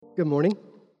Good morning.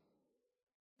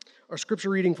 Our scripture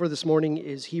reading for this morning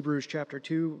is Hebrews chapter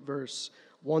 2, verse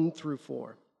 1 through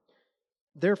 4.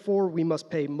 Therefore, we must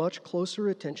pay much closer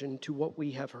attention to what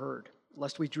we have heard,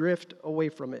 lest we drift away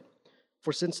from it.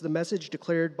 For since the message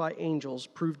declared by angels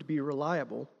proved to be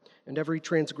reliable, and every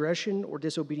transgression or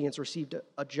disobedience received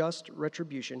a just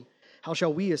retribution, how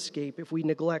shall we escape if we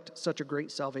neglect such a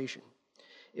great salvation?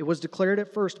 It was declared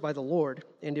at first by the Lord,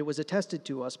 and it was attested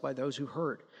to us by those who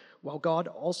heard, while God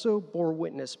also bore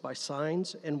witness by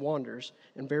signs and wonders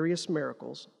and various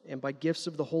miracles, and by gifts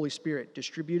of the Holy Spirit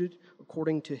distributed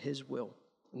according to his will.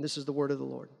 And this is the word of the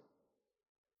Lord.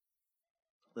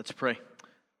 Let's pray.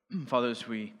 Father, as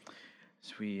we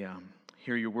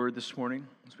hear your word this morning,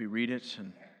 as we read it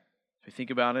and as we think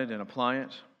about it and apply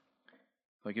it,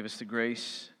 Lord, give us the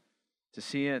grace to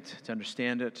see it, to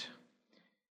understand it,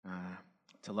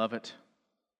 to love it,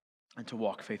 and to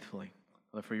walk faithfully.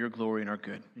 Lord, for your glory and our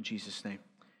good. In Jesus' name,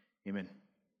 amen.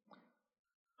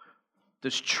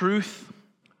 Does truth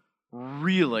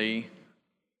really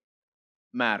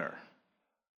matter?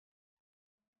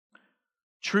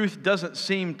 Truth doesn't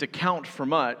seem to count for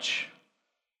much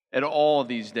at all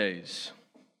these days.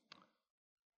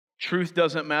 Truth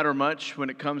doesn't matter much when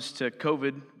it comes to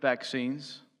COVID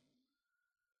vaccines.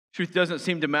 Truth doesn't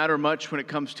seem to matter much when it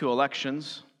comes to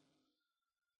elections.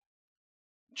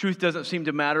 Truth doesn't seem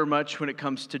to matter much when it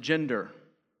comes to gender.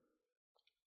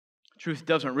 Truth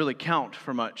doesn't really count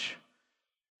for much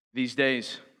these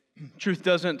days. Truth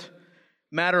doesn't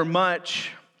matter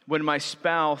much when my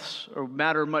spouse, or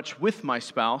matter much with my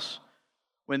spouse,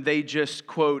 when they just,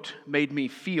 quote, made me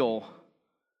feel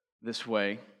this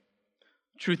way.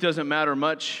 Truth doesn't matter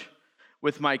much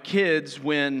with my kids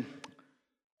when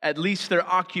at least they're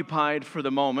occupied for the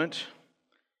moment,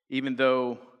 even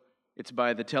though it's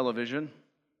by the television.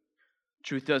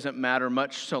 Truth doesn't matter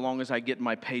much so long as I get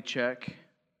my paycheck.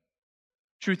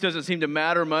 Truth doesn't seem to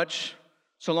matter much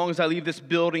so long as I leave this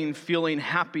building feeling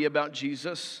happy about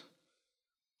Jesus.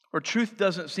 Or truth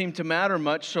doesn't seem to matter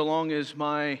much so long as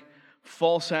my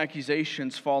false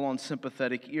accusations fall on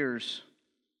sympathetic ears.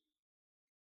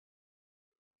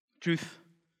 Truth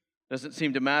doesn't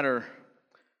seem to matter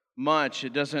much.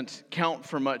 It doesn't count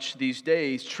for much these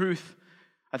days. Truth,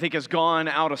 I think, has gone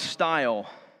out of style.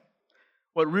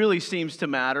 What really seems to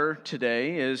matter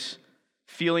today is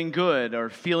feeling good or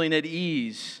feeling at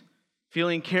ease,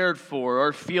 feeling cared for,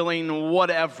 or feeling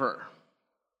whatever.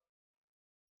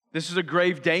 This is a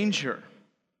grave danger.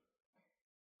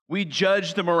 We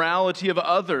judge the morality of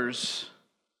others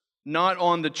not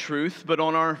on the truth, but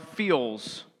on our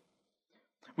feels.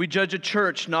 We judge a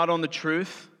church not on the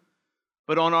truth,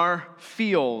 but on our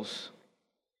feels.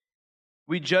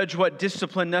 We judge what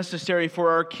discipline necessary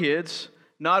for our kids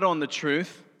not on the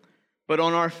truth, but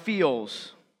on our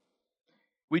feels.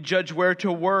 We judge where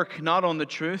to work, not on the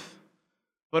truth,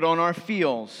 but on our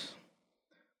feels.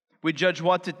 We judge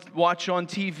what to watch on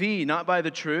TV, not by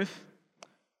the truth,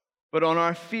 but on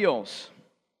our feels.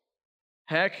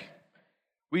 Heck,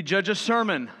 we judge a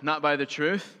sermon, not by the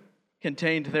truth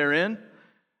contained therein,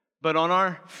 but on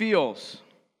our feels.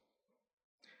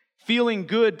 Feeling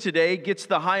good today gets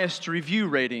the highest review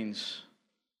ratings.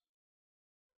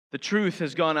 The truth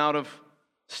has gone out of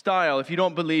style. If you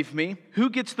don't believe me, who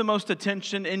gets the most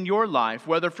attention in your life,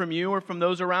 whether from you or from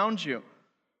those around you?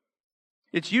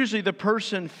 It's usually the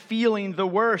person feeling the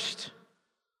worst,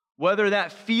 whether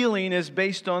that feeling is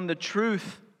based on the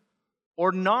truth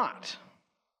or not.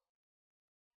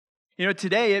 You know,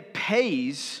 today it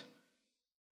pays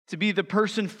to be the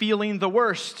person feeling the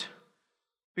worst,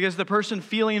 because the person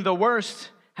feeling the worst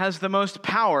has the most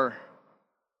power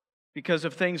because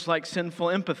of things like sinful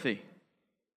empathy.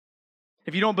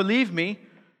 If you don't believe me,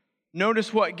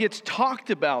 notice what gets talked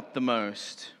about the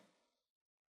most.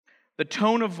 The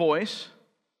tone of voice,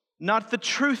 not the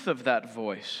truth of that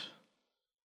voice.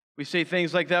 We say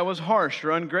things like that was harsh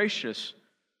or ungracious,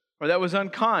 or that was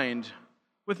unkind,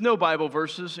 with no Bible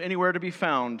verses anywhere to be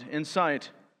found in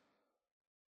sight.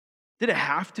 Did it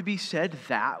have to be said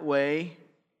that way?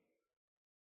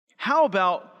 How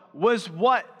about, was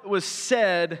what was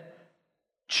said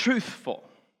truthful?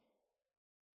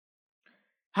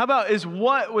 How about, is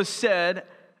what was said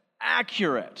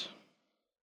accurate?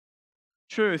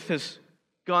 Truth has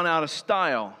gone out of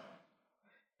style.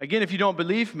 Again, if you don't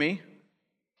believe me,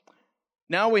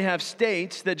 now we have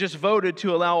states that just voted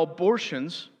to allow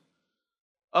abortions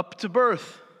up to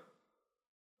birth,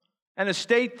 and a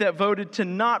state that voted to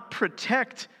not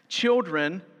protect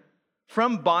children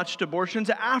from botched abortions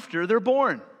after they're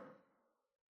born.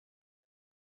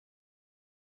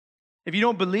 If you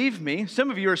don't believe me, some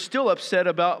of you are still upset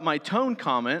about my tone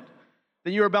comment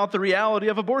that you're about the reality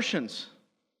of abortions.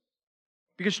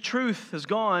 because truth has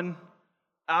gone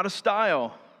out of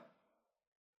style.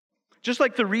 Just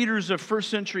like the readers of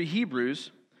first century Hebrews,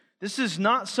 this is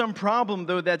not some problem,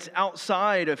 though, that's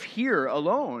outside of here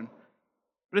alone,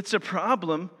 but it's a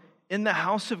problem in the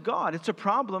house of God. It's a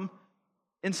problem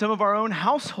in some of our own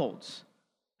households,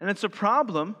 and it's a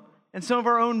problem in some of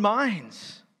our own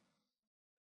minds.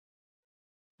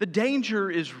 The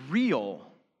danger is real.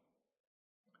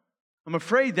 I'm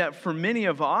afraid that for many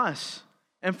of us,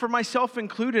 and for myself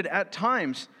included at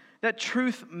times, that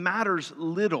truth matters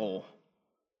little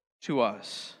to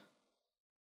us.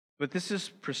 But this is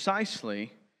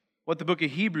precisely what the book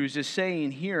of Hebrews is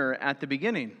saying here at the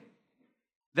beginning.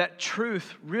 That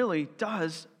truth really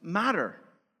does matter.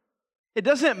 It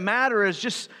doesn't matter as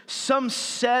just some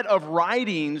set of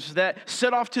writings that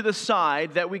set off to the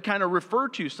side that we kind of refer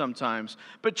to sometimes.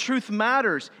 But truth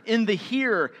matters in the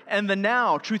here and the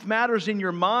now. Truth matters in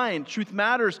your mind. Truth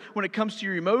matters when it comes to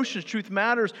your emotions. Truth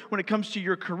matters when it comes to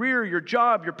your career, your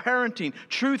job, your parenting.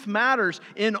 Truth matters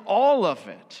in all of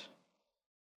it.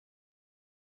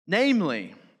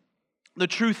 Namely, the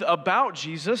truth about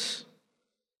Jesus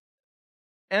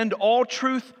and all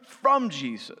truth from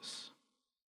Jesus.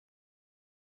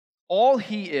 All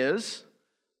he is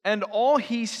and all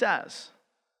he says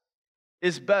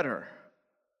is better.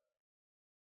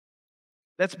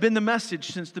 That's been the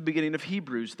message since the beginning of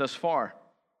Hebrews thus far.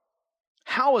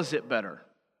 How is it better?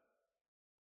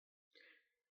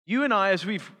 You and I, as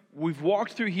we've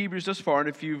walked through Hebrews thus far, and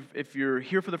if you're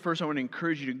here for the first time, I want to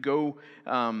encourage you to go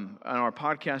on our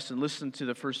podcast and listen to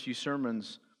the first few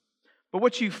sermons. But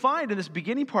what you find in this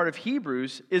beginning part of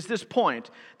Hebrews is this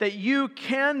point, that you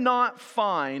cannot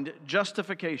find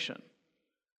justification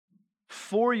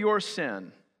for your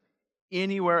sin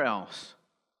anywhere else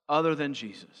other than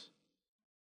Jesus.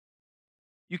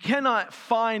 You cannot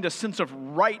find a sense of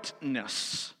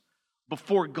rightness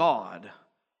before God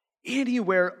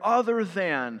anywhere other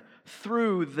than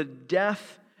through the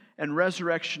death and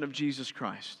resurrection of Jesus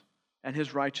Christ and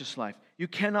his righteous life. You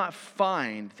cannot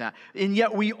find that. And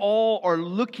yet we all are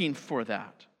looking for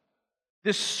that.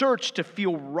 This search to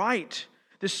feel right.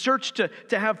 This search to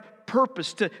have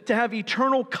purpose, to have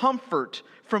eternal comfort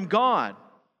from God.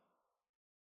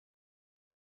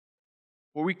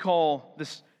 What we call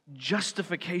this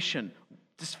justification,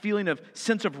 this feeling of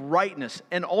sense of rightness,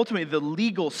 and ultimately the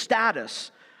legal status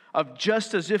of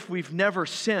just as if we've never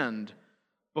sinned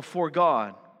before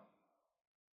God.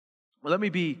 Well, let me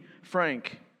be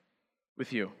frank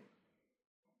with you.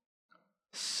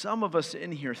 Some of us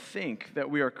in here think that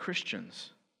we are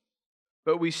Christians,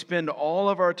 but we spend all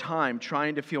of our time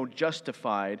trying to feel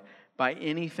justified by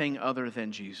anything other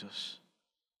than Jesus.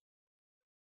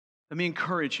 Let me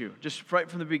encourage you, just right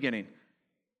from the beginning.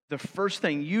 The first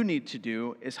thing you need to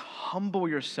do is humble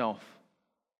yourself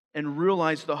and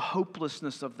realize the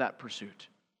hopelessness of that pursuit.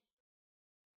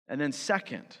 And then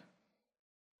second,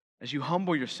 as you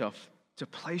humble yourself, to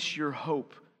place your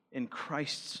hope in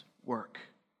Christ's work.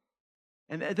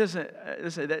 And it doesn't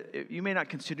that you may not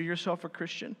consider yourself a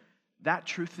Christian. That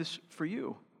truth is for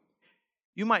you.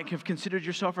 You might have considered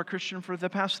yourself a Christian for the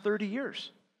past 30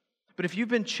 years. But if you've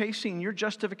been chasing your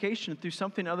justification through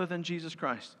something other than Jesus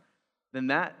Christ, then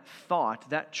that thought,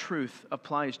 that truth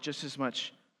applies just as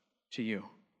much to you.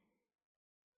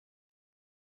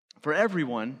 For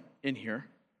everyone in here,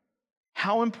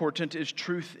 how important is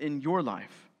truth in your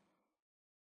life?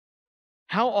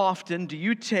 How often do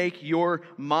you take your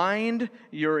mind,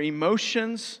 your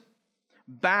emotions,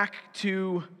 back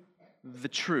to the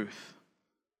truth?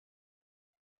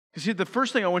 Because see, the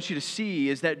first thing I want you to see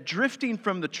is that drifting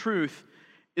from the truth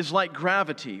is like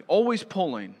gravity, always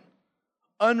pulling,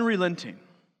 unrelenting.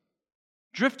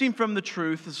 Drifting from the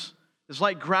truth is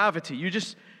like gravity.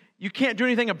 You can't do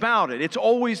anything about it. It's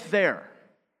always there.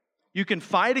 You can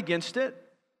fight against it.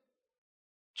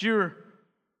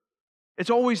 It's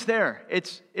always there.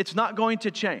 It's not going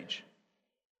to change.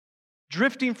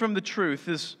 Drifting from the truth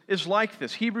is like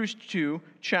this. Hebrews 2,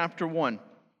 chapter 1.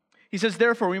 He says,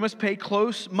 therefore, we must pay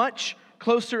much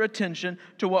closer attention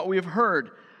to what we have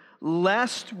heard,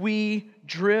 lest we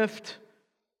drift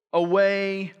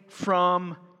away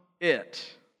from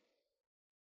it.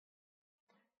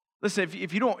 Listen,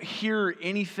 if you don't hear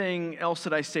anything else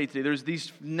that I say today, there's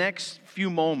these next few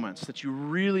moments that you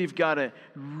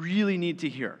really need to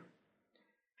hear.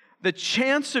 The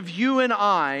chance of you and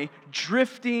I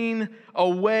drifting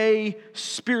away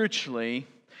spiritually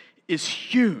is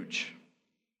huge.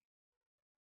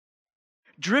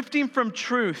 Drifting from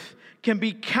truth can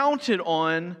be counted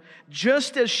on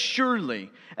just as surely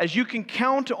as you can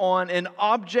count on an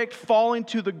object falling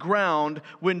to the ground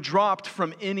when dropped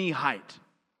from any height.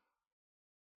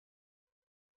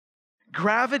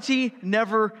 Gravity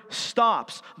never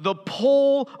stops. The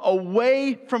pull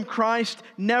away from Christ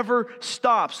never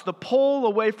stops. The pull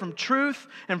away from truth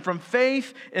and from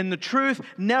faith in the truth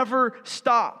never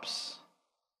stops.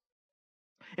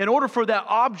 In order for that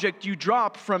object you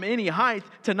drop from any height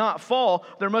to not fall,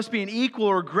 there must be an equal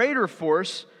or greater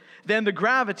force than the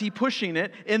gravity pushing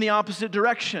it in the opposite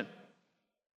direction.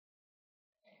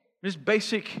 Just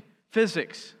basic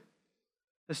physics.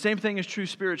 The same thing is true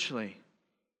spiritually.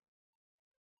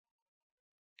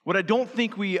 What I don't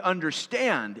think we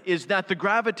understand is that the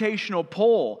gravitational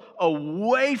pull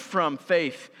away from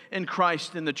faith in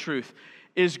Christ and the truth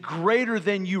is greater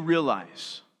than you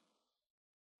realize.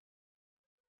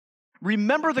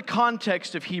 Remember the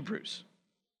context of Hebrews.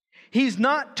 He's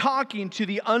not talking to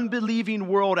the unbelieving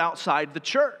world outside the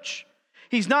church.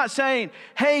 He's not saying,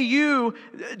 hey, you,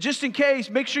 just in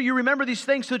case, make sure you remember these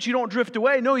things so that you don't drift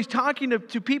away. No, he's talking to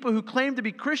people who claim to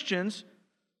be Christians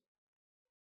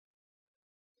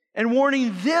and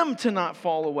warning them to not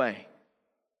fall away.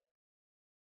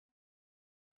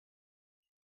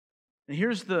 And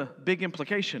here's the big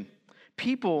implication.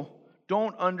 People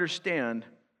don't understand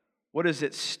what is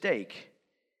at stake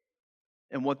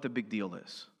and what the big deal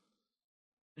is.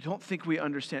 I don't think we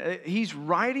understand. He's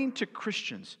writing to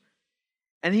Christians,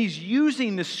 and he's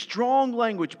using this strong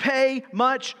language. Pay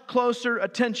much closer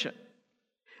attention,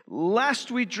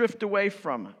 lest we drift away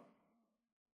from it.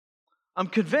 I'm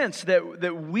convinced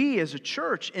that we as a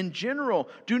church in general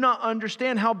do not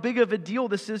understand how big of a deal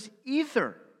this is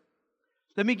either.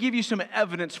 Let me give you some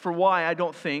evidence for why I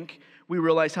don't think we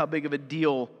realize how big of a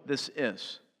deal this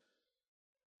is.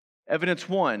 Evidence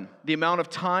one, the amount of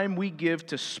time we give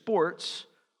to sports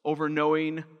over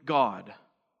knowing God.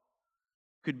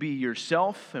 Could be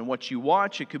yourself and what you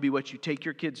watch. It could be what you take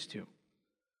your kids to. I'm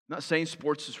not saying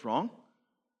sports is wrong,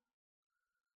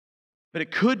 but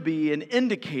it could be an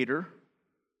indicator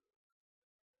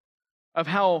of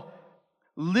how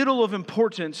little of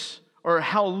importance or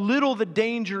how little the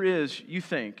danger is, you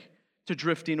think, to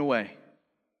drifting away.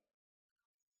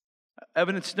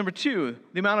 Evidence number two,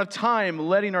 the amount of time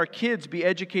letting our kids be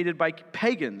educated by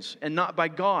pagans and not by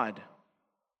God.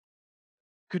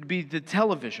 Could be the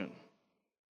television.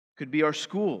 Could be our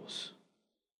schools.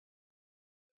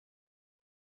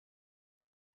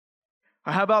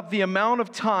 Or how about the amount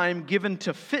of time given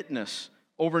to fitness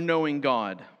over knowing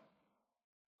God?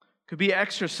 Could be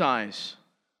exercise,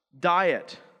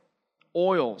 diet,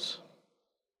 oils.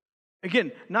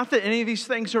 Again, not that any of these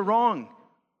things are wrong.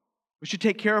 We should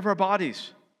take care of our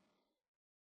bodies.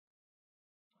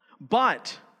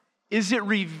 But is it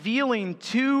revealing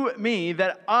to me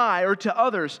that or to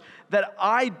others, that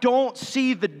I don't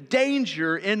see the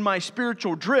danger in my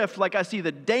spiritual drift like I see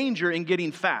the danger in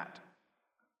getting fat?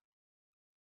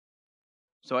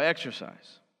 So I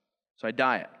exercise. So I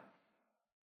diet.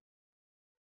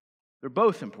 They're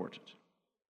both important.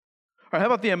 Or how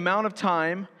about the amount of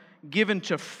time given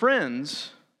to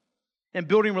friends and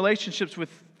building relationships with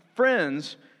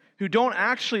friends who don't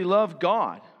actually love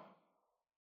God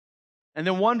and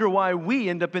then wonder why we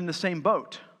end up in the same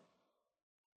boat?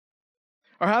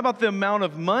 Or how about the amount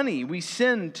of money we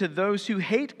send to those who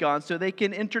hate God so they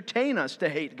can entertain us to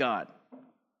hate God?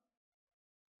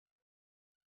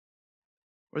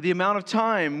 Or the amount of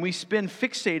time we spend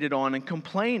fixated on and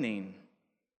complaining,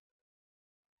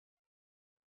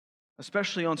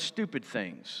 especially on stupid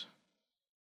things.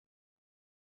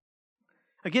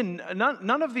 Again,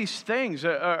 none of these things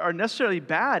are necessarily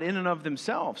bad in and of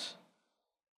themselves.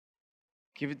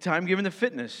 Give it time given to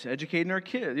fitness, educating our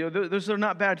kids. Those are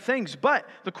not bad things. But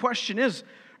the question is,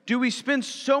 do we spend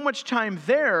so much time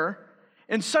there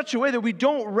in such a way that we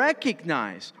don't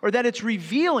recognize, or that it's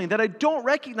revealing that I don't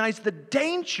recognize the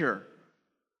danger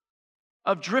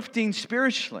of drifting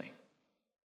spiritually?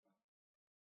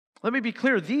 Let me be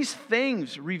clear, these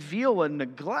things reveal a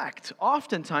neglect,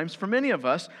 oftentimes for many of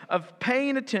us, of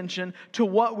paying attention to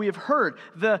what we have heard.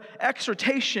 The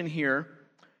exhortation here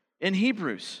in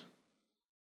Hebrews,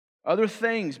 other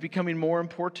things becoming more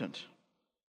important.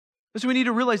 So we need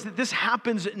to realize that this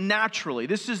happens naturally.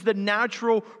 This is the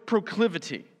natural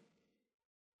proclivity.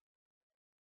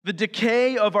 The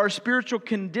decay of our spiritual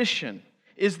condition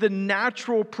is the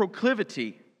natural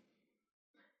proclivity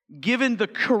given the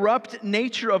corrupt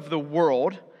nature of the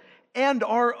world and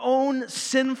our own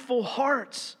sinful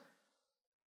hearts.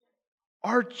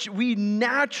 We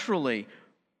naturally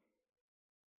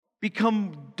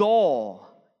become dull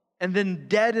and then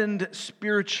deadened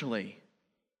spiritually,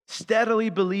 steadily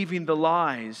believing the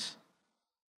lies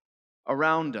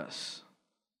around us.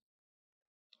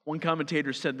 One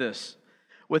commentator said this: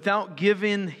 without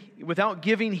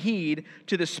giving heed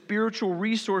to the spiritual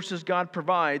resources God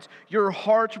provides, your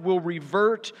heart will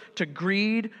revert to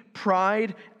greed,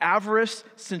 pride, avarice,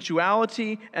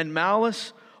 sensuality, and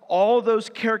malice. All those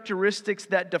characteristics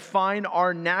that define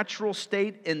our natural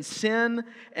state in sin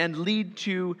and lead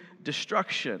to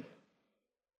destruction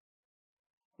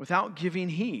without giving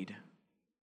heed.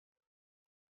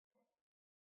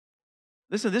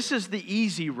 Listen, this is the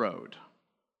easy road.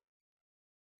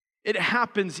 It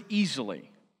happens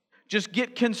easily. Just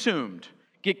get consumed.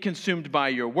 Get consumed by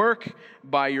your work,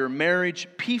 by your marriage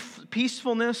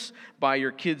peacefulness, by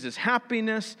your kids'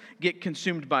 happiness. Get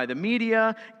consumed by the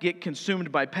media. Get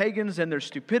consumed by pagans and their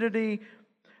stupidity.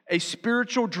 A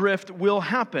spiritual drift will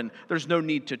happen. There's no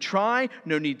need to try,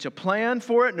 no need to plan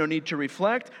for it, no need to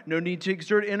reflect, no need to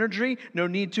exert energy, no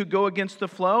need to go against the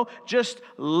flow. Just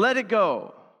let it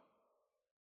go.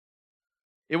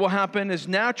 It will happen as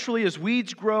naturally as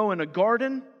weeds grow in a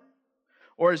garden,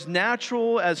 or as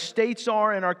natural as states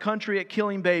are in our country at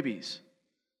killing babies.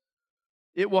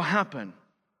 It will happen.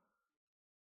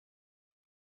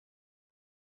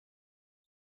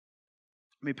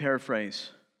 Let me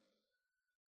paraphrase.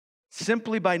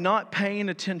 Simply by not paying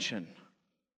attention,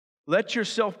 let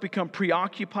yourself become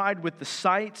preoccupied with the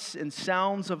sights and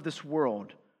sounds of this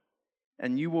world,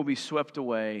 and you will be swept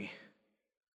away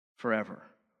forever.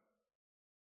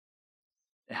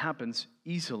 It happens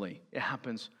easily. It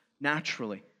happens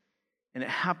naturally. And it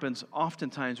happens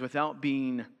oftentimes without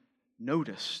being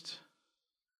noticed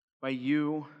by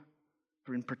you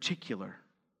in particular.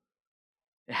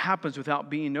 It happens without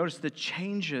being noticed. The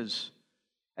changes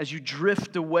as you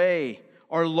drift away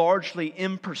are largely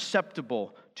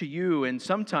imperceptible to you and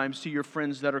sometimes to your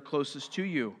friends that are closest to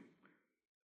you.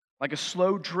 Like a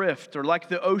slow drift or like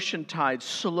the ocean tide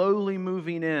slowly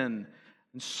moving in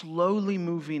and slowly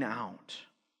moving out.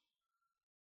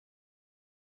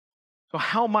 So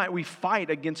how might we fight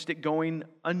against it going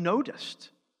unnoticed?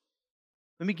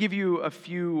 Let me give you a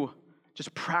few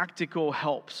just practical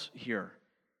helps here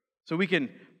so we can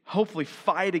hopefully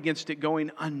fight against it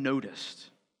going unnoticed.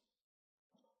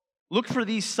 Look for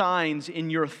these signs in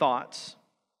your thoughts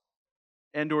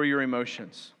and or your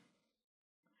emotions.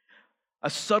 A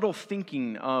subtle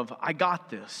thinking of, I got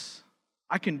this,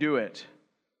 I can do it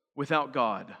without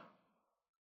God.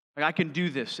 Like I can do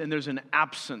this, and there's an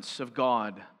absence of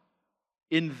God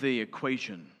in the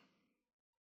equation.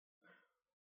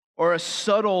 Or a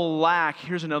subtle lack,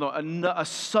 here's another one, a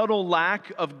subtle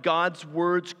lack of God's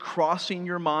words crossing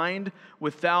your mind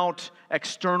without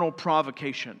external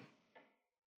provocation.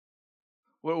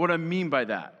 What I mean by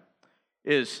that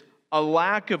is a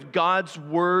lack of God's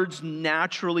words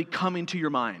naturally coming to your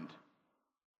mind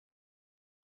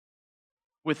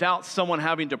without someone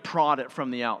having to prod it from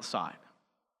the outside.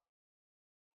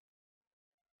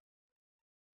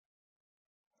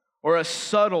 Or a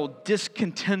subtle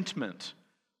discontentment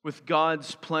with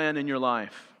God's plan in your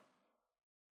life.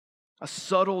 A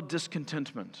subtle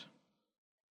discontentment.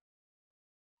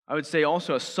 I would say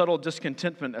also a subtle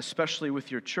discontentment, especially with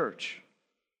your church.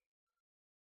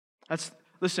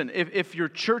 Listen, if your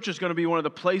church is going to be one of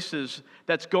the places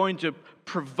that's going to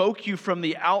provoke you from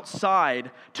the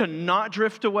outside to not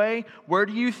drift away, where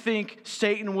do you think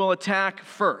Satan will attack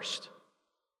first?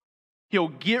 He'll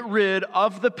get rid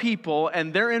of the people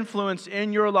and their influence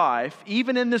in your life,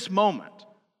 even in this moment.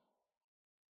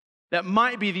 That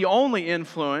might be the only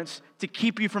influence to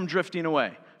keep you from drifting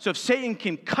away. So if Satan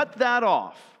can cut that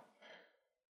off,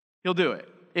 he'll do it.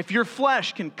 If your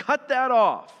flesh can cut that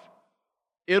off,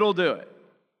 it'll do it.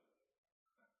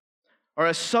 Or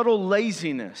a subtle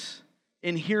laziness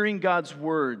in hearing God's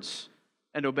words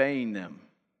and obeying them.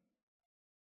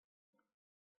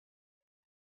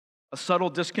 A subtle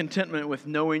discontentment with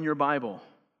knowing your Bible.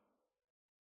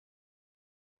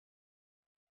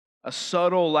 A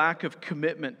subtle lack of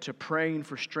commitment to praying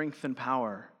for strength and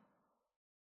power.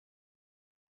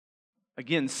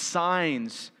 Again,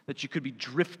 signs that you could be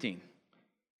drifting.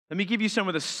 Let me give you some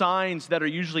of the signs that are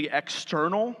usually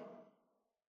external,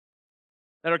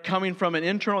 that are coming from an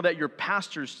internal that your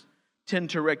pastors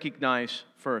tend to recognize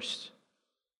first.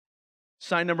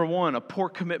 Sign number one, a poor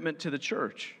commitment to the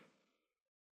church.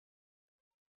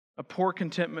 A poor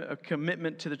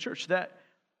commitment to the church. That,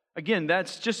 again,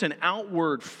 that's just an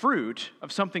outward fruit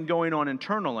of something going on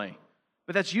internally.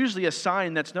 But that's usually a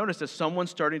sign that's noticed as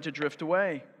someone's starting to drift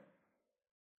away.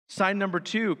 Sign number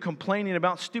two, complaining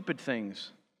about stupid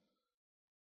things.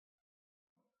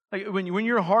 Like when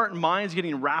your heart and mind is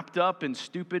getting wrapped up in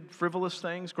stupid, frivolous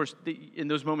things, of course, in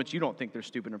those moments you don't think they're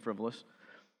stupid and frivolous,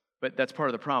 but that's part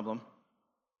of the problem.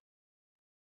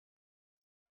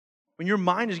 when your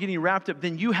mind is getting wrapped up,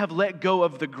 then you have let go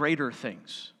of the greater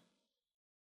things.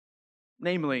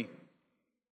 Namely,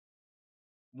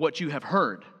 what you have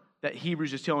heard that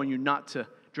Hebrews is telling you not to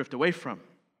drift away from.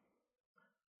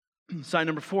 Sign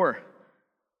number 4,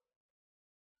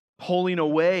 pulling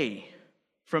away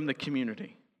from the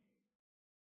community,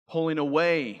 pulling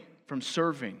away from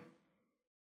serving.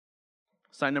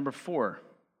 Sign number 4,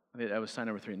 I think that was sign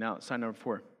number 3. Now, sign number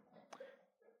 4,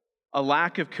 a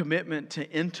lack of commitment to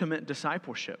intimate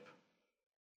discipleship.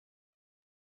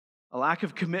 A lack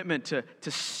of commitment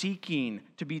to seeking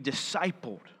to be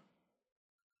discipled.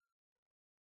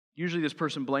 Usually this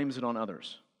person blames it on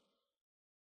others.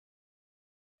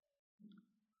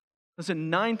 Listen,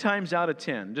 9 times out of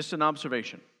 10, just an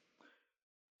observation,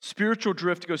 spiritual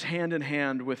drift goes hand in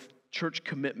hand with church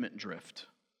commitment drift.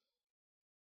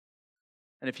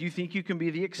 And if you think you can be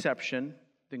the exception,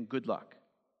 then good luck.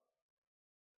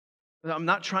 I'm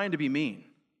not trying to be mean.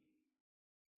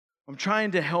 I'm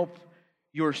trying to help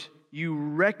you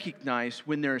recognize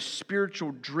when there is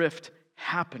spiritual drift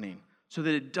happening so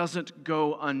that it doesn't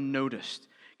go unnoticed,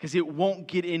 because it won't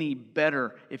get any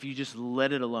better if you just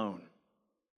let it alone.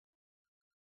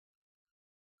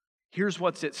 Here's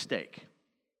what's at stake: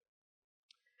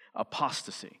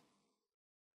 apostasy.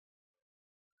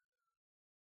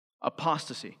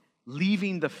 Apostasy,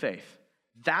 leaving the faith.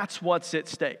 That's what's at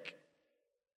stake.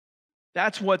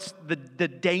 That's what's the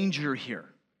danger here.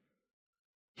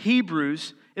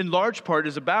 Hebrews, in large part,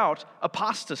 is about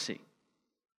apostasy.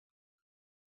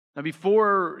 Now,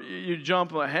 before you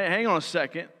jump, hang on a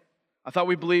second. I thought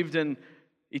we believed in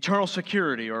eternal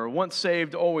security or once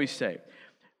saved, always saved.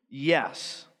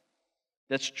 Yes,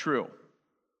 that's true.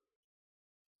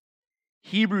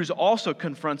 Hebrews also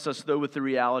confronts us, though, with the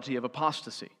reality of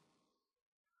apostasy.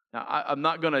 Now, I'm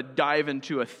not going to dive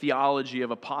into a theology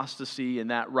of apostasy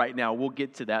and that right now. We'll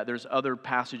get to that. There's other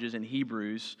passages in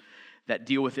Hebrews that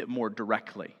deal with it more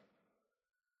directly.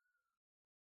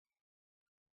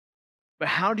 But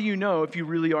how do you know if you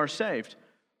really are saved?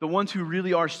 The ones who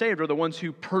really are saved are the ones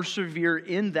who persevere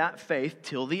in that faith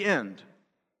till the end.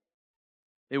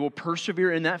 They will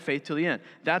persevere in that faith till the end.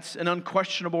 That's an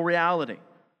unquestionable reality.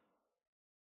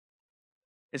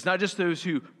 It's not just those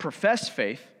who profess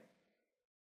faith.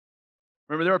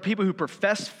 Remember, there are people who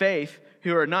profess faith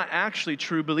who are not actually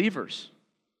true believers.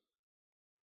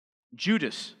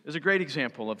 Judas is a great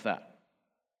example of that.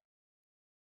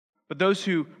 But those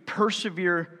who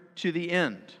persevere to the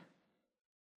end.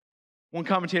 One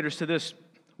commentator said this: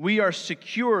 we are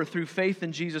secure through faith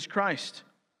in Jesus Christ.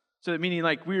 So meaning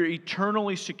like we are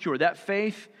eternally secure. That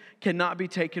faith cannot be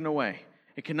taken away.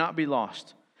 It cannot be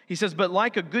lost. He says, but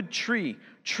like a good tree,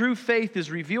 true faith is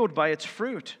revealed by its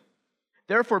fruit.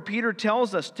 Therefore, Peter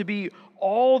tells us to be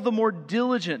all the more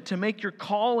diligent to make your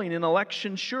calling and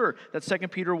election sure. That's 2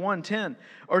 Peter 1:10.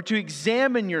 Or to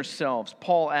examine yourselves,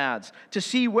 Paul adds, to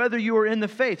see whether you are in the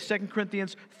faith. 2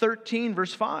 Corinthians 13,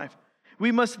 verse 5.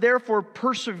 We must therefore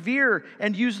persevere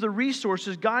and use the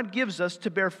resources God gives us to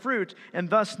bear fruit and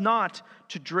thus not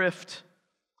to drift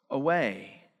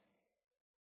away.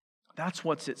 That's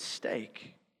what's at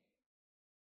stake.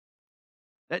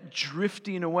 That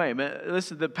drifting away.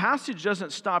 Listen, the passage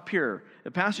doesn't stop here.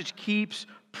 The passage keeps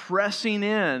pressing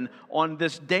in on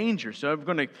this danger. So I'm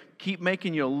going to keep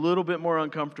making you a little bit more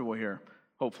uncomfortable here,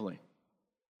 hopefully.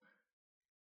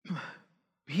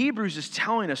 Hebrews is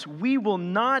telling us we will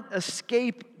not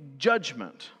escape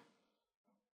judgment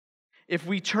if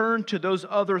we turn to those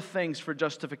other things for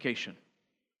justification.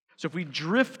 So if we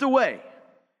drift away,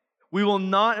 we will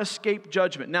not escape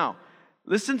judgment. Now,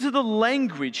 listen to the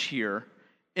language here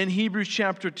in Hebrews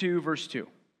chapter 2, verse 2.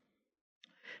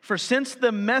 For since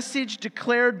the message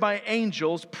declared by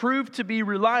angels proved to be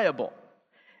reliable,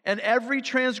 and every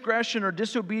transgression or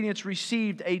disobedience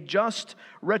received a just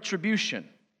retribution,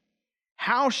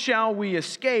 how shall we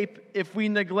escape if we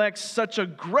neglect such a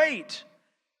great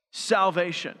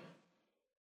salvation?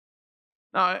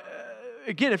 Now,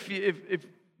 again, if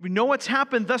we know what's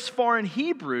happened thus far in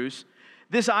Hebrews,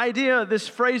 this idea, this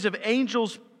phrase of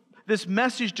angels, this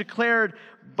message declared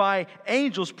by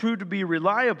angels proved to be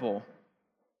reliable,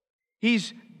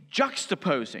 he's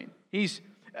juxtaposing.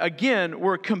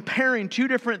 We're comparing two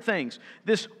different things.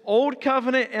 This old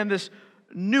covenant and this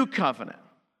new covenant.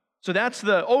 So that's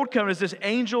the old covenant, is this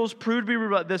angels proved to be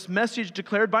reliable, this message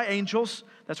declared by angels.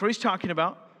 That's what he's talking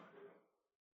about.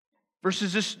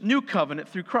 Versus this new covenant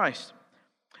through Christ.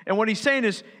 And what he's saying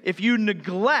is, if you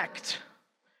neglect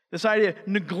this idea,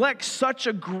 neglect such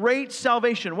a great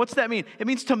salvation. What's that mean? It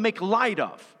means to make light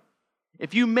of.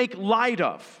 If you make light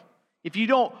of, if you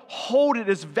don't hold it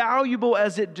as valuable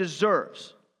as it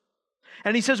deserves.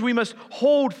 And he says we must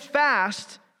hold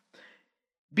fast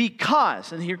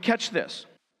Because, and here, catch this,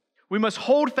 we must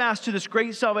hold fast to this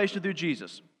great salvation through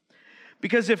Jesus.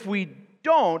 Because if we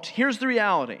don't, here's the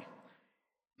reality.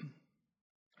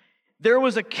 There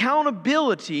was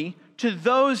accountability to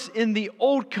those in the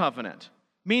old covenant,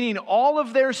 meaning all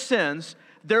of their sins,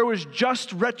 there was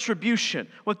just retribution.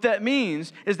 What that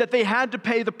means is that they had to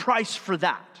pay the price for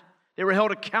that. They were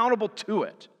held accountable to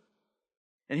it.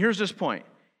 And here's this point.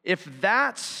 If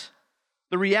that's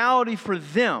the reality for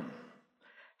them,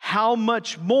 how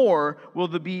much more will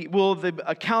the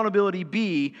accountability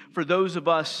be for those of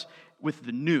us with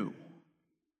the new?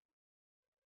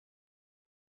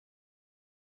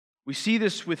 We see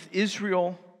this with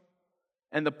Israel,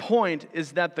 and the point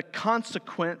is that the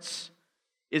consequence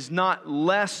is not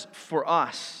less for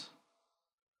us.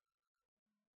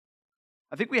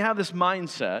 I think we have this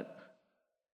mindset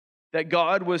that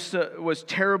God was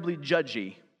terribly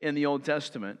judgy in the Old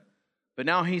Testament, but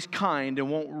now He's kind and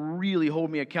won't really hold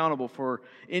me accountable for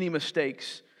any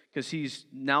mistakes because He's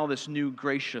now this new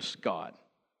gracious God.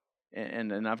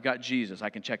 And I've got Jesus. I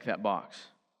can check that box.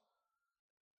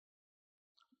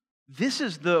 This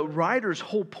is the writer's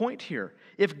whole point here.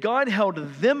 If God held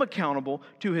them accountable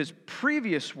to His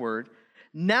previous word,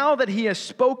 now that He has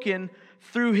spoken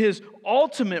through His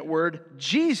ultimate word,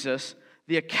 Jesus,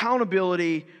 the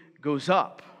accountability goes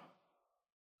up.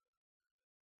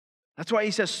 That's why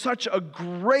He says such a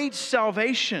great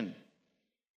salvation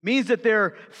means that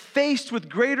they're faced with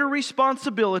greater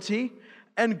responsibility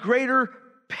and greater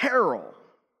peril.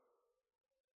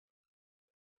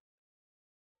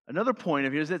 Another point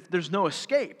of here is that there's no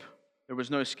escape. There was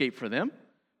no escape for them.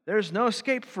 There's no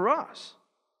escape for us.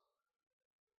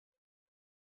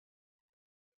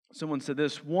 Someone said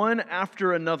this, one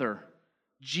after another,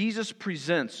 Jesus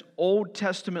presents Old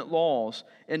Testament laws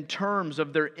in terms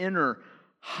of their inner,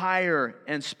 higher,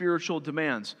 and spiritual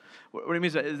demands. What he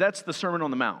means is that's the Sermon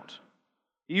on the Mount.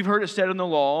 You've heard it said in the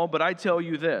law, but I tell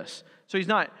you this. So he's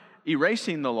not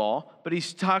erasing the law, but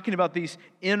he's talking about these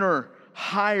inner,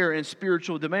 higher, and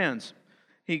spiritual demands.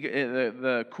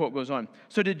 The quote goes on.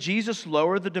 So did Jesus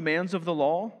lower the demands of the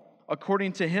law?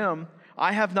 According to him,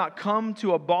 I have not come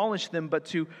to abolish them, but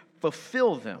to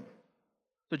fulfill them.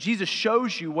 So Jesus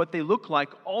shows you what they look like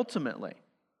ultimately,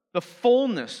 the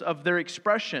fullness of their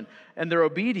expression and their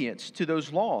obedience to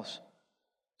those laws.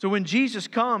 So when Jesus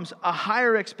comes, a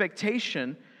higher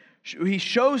expectation, He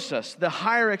shows us the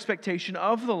higher expectation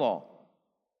of the law.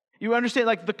 You understand,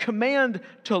 like the command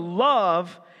to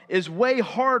love is way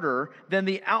harder than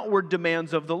the outward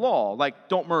demands of the law, like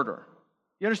don't murder.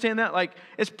 You understand that? Like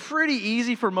it's pretty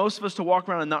easy for most of us to walk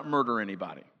around and not murder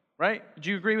anybody, right? Do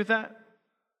you agree with that?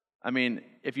 I mean,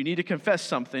 if you need to confess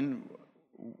something,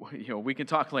 we can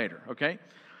talk later, okay?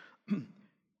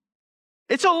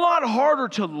 It's a lot harder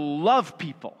to love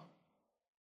people.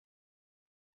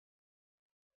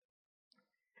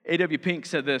 A.W. Pink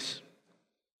said this.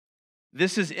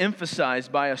 This is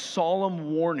emphasized by a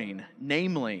solemn warning,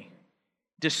 namely,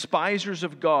 despisers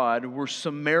of God were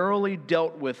summarily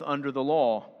dealt with under the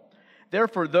law.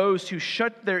 Therefore, those who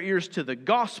shut their ears to the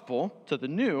gospel, to the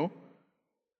new,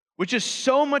 which is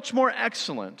so much more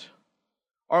excellent,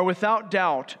 are without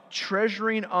doubt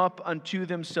treasuring up unto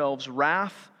themselves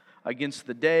wrath against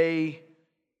the day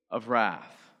of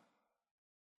wrath.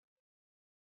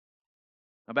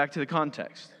 Now back to the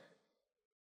context.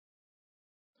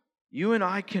 You and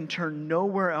I can turn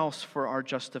nowhere else for our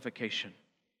justification.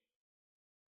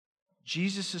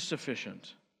 Jesus is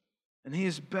sufficient, and He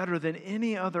is better than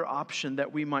any other option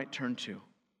that we might turn to,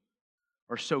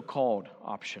 or so-called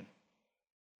option.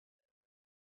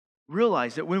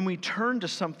 Realize that when we turn to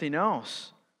something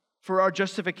else for our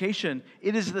justification,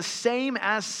 it is the same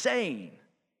as saying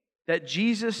that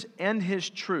Jesus and His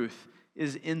truth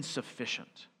is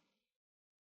insufficient.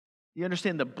 You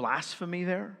understand the blasphemy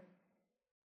there?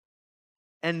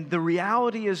 And the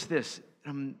reality is this,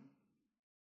 and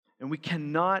we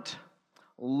cannot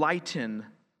lighten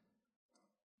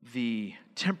the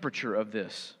temperature of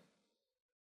this,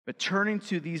 but turning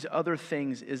to these other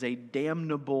things is a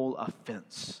damnable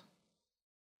offense.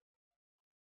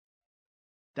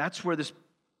 That's where this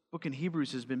book in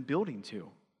Hebrews has been building to.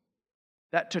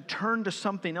 That to turn to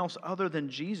something else other than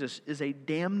Jesus is a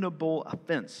damnable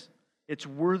offense. It's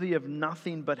worthy of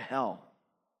nothing but hell.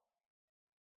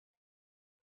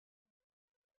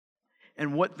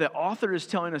 And what the author is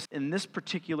telling us in this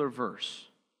particular verse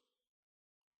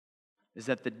is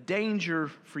that the danger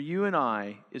for you and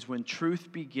I is when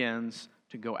truth begins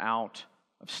to go out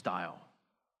of style.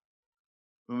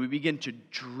 When we begin to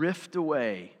drift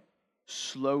away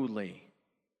slowly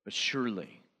but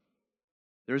surely.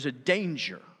 There's a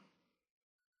danger,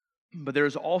 but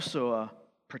there's also a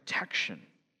protection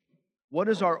What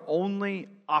is our only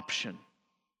option?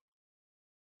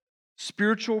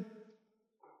 Spiritual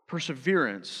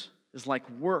perseverance is like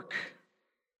work,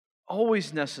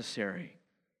 always necessary,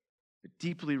 but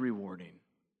deeply rewarding.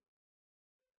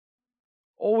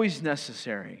 Always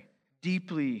necessary,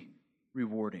 deeply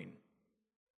rewarding.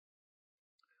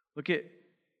 Look at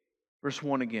verse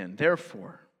 1 again.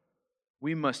 Therefore,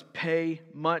 we must pay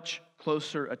much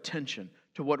closer attention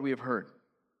to what we have heard.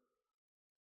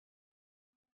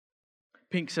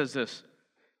 Pink says this,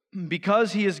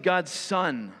 because he is God's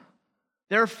Son,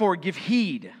 therefore give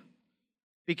heed.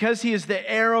 Because he is the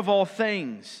heir of all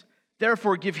things,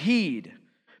 therefore give heed.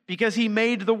 Because he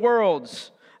made the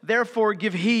worlds, therefore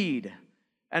give heed.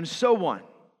 And so on.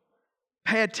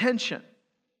 Pay attention.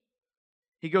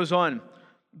 He goes on,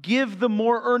 give the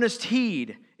more earnest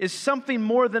heed is something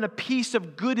more than a piece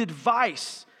of good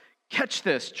advice. Catch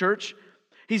this, church.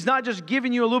 He's not just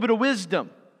giving you a little bit of wisdom.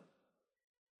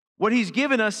 What he's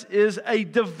given us is a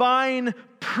divine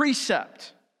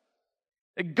precept.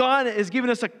 God has given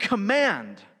us a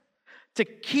command to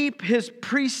keep his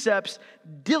precepts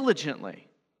diligently.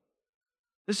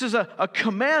 This is a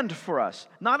command for us,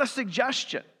 not a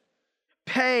suggestion.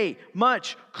 Pay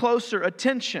much closer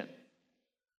attention.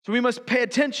 So we must pay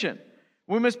attention.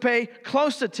 We must pay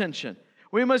close attention.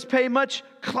 We must pay much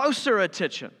closer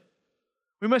attention.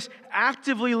 We must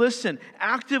actively listen,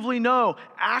 actively know,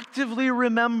 actively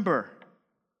remember.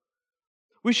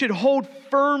 We should hold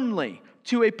firmly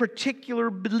to a particular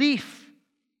belief.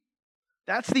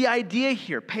 That's the idea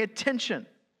here. Pay attention.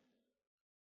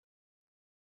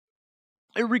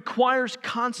 It requires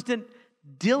constant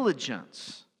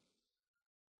diligence.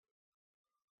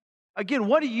 Again,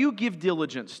 what do you give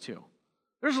diligence to?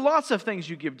 There's lots of things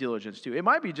you give diligence to. It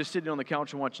might be just sitting on the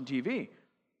couch and watching TV.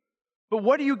 But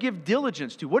what do you give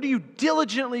diligence to? What do you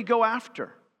diligently go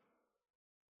after?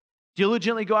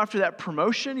 Diligently go after that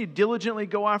promotion? You diligently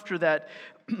go after that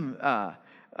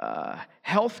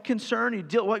health concern?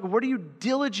 What are you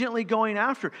diligently going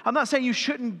after? I'm not saying you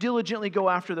shouldn't diligently go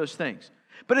after those things.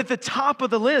 But at the top of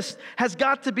the list has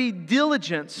got to be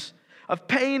diligence of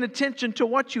paying attention to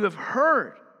what you have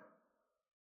heard.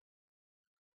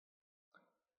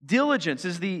 Diligence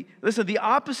is the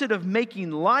opposite of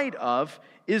making light of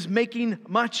is making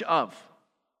much of.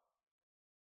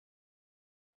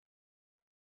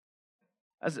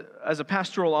 As a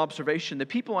pastoral observation, the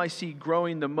people I see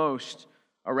growing the most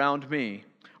around me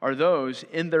are those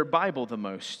in their Bible the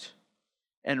most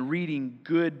and reading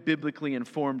good biblically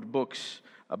informed books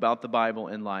about the Bible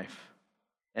and life,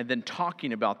 and then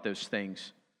talking about those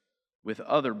things with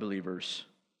other believers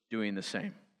doing the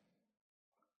same.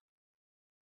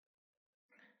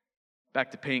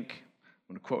 Back to Pink,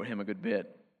 I'm going to quote him a good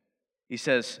bit. He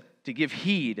says, to give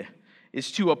heed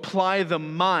is to apply the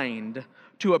mind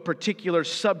to a particular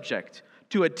subject,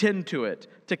 to attend to it,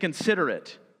 to consider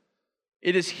it.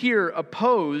 It is here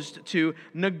opposed to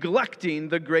neglecting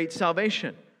the great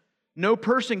salvation. No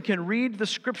person can read the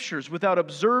Scriptures without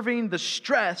observing the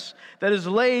stress that is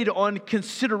laid on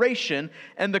consideration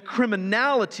and the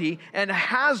criminality and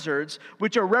hazards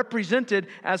which are represented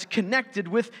as connected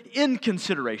with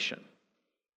inconsideration.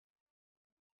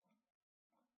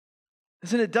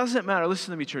 Listen, it doesn't matter.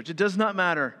 Listen to me, church. It does not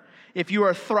matter if you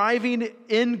are thriving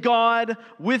in God,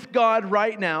 with God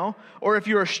right now, or if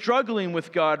you are struggling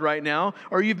with God right now,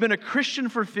 or you've been a Christian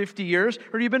for 50 years,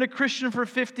 or you've been a Christian for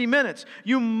 50 minutes.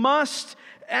 You must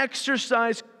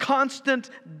exercise constant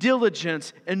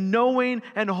diligence in knowing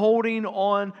and holding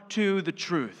on to the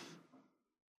truth.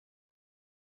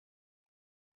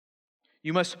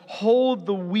 You must hold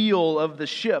the wheel of the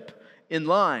ship in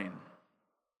line.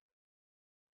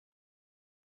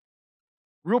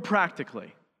 Real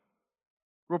practically,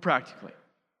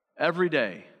 every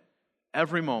day,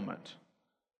 every moment,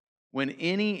 when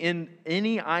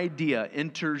any idea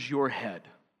enters your head,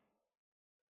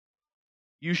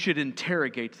 you should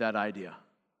interrogate that idea. You know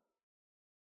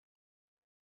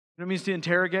what it means to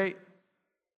interrogate?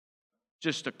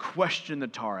 Just to question the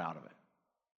tar out of it.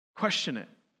 Question it.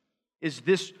 Is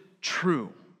this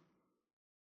true?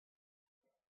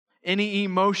 Any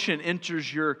emotion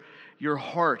enters your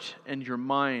heart and your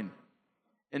mind,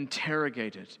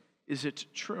 interrogate it. Is it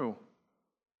true?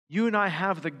 You and I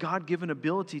have the God-given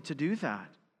ability to do that.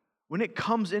 When it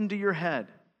comes into your head,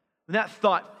 when that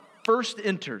thought first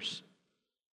enters,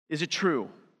 is it true?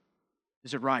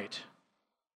 Is it right?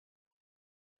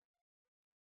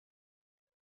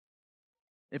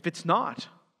 If it's not,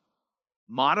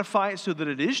 modify it so that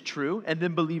it is true and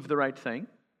then believe the right thing,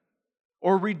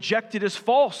 or reject it as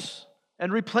false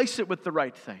and replace it with the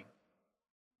right thing.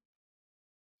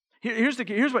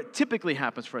 Here's what typically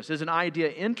happens for us. As an idea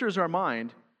enters our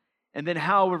mind, and then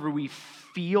however we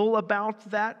feel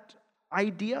about that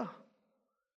idea,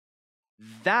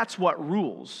 that's what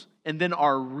rules. And then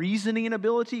our reasoning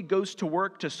ability goes to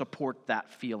work to support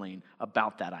that feeling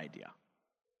about that idea.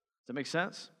 Does that make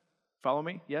sense? Follow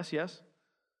me? Yes, yes?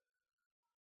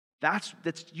 That's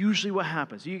usually what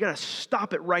happens. You got to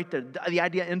stop it right there. The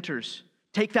idea enters.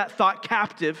 Take that thought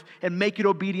captive and make it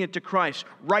obedient to Christ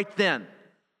right then.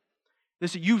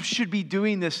 Listen, you should be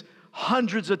doing this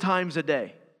hundreds of times a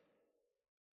day.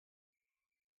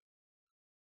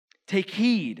 Take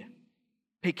heed.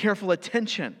 Pay careful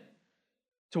attention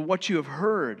to what you have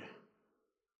heard.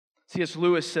 C.S.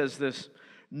 Lewis says this: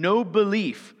 no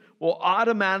belief will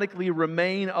automatically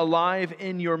remain alive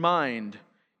in your mind.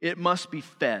 It must be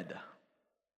fed.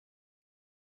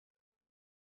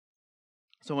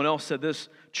 Someone else said this: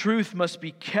 truth must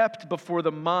be kept before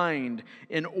the mind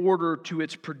in order to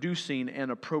its producing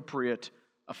an appropriate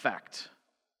effect.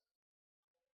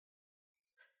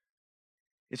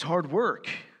 It's hard work.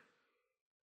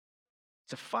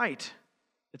 It's a fight.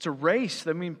 It's a race.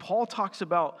 I mean, Paul talks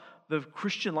about the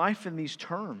Christian life in these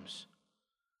terms.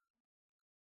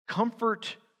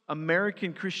 Comfort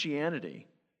American Christianity,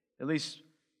 at least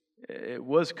it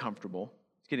was comfortable.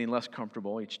 It's getting less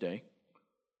comfortable each day.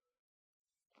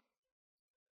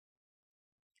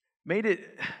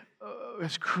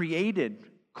 Has created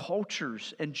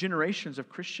cultures and generations of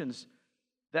Christians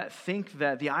that think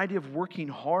that the idea of working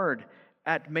hard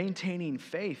at maintaining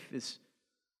faith is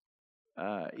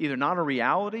either not a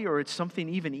reality or it's something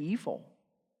even evil.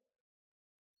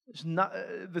 It's not,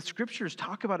 the scriptures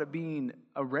talk about it being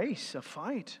a race, a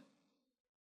fight.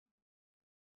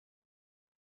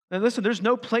 Now listen, there's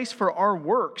no place for our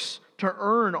works to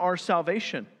earn our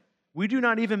salvation. We do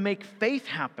not even make faith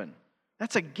happen.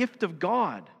 That's a gift of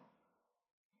God.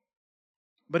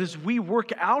 But as we work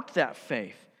out that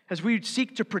faith, as we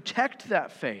seek to protect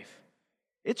that faith,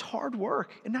 it's hard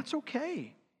work, and that's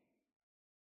okay.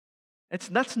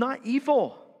 That's not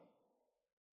evil.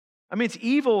 I mean, it's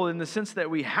evil in the sense that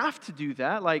we have to do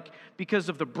that, like because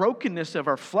of the brokenness of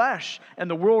our flesh and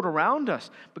the world around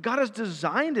us. But God has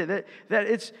designed it that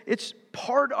it's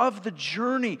part of the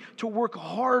journey to work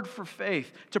hard for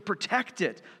faith, to protect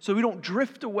it, so we don't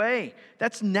drift away.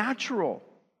 That's natural.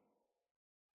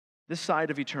 This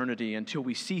side of eternity until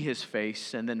we see His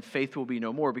face, and then faith will be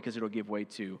no more because it'll give way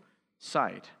to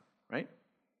sight, right?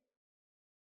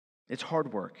 It's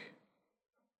hard work.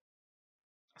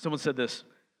 Someone said this: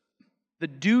 the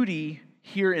duty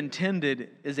here intended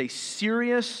is a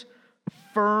serious,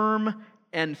 firm,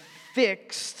 and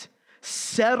fixed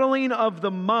settling of the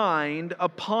mind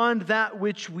upon that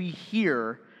which we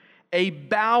hear, a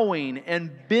bowing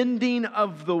and bending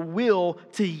of the will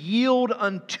to yield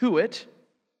unto it,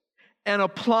 an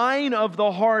applying of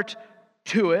the heart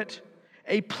to it,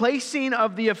 a placing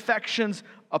of the affections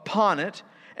upon it,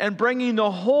 and bringing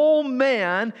the whole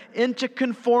man into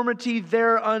conformity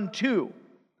thereunto.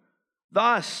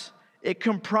 Thus, it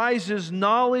comprises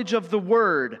knowledge of the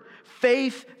word,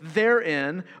 faith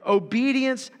therein,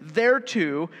 obedience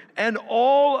thereto, and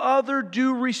all other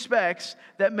due respects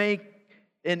that may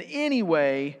in any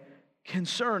way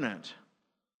concern it.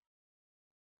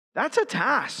 That's a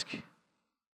task.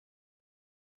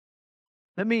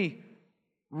 Let me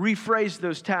rephrase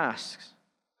those tasks.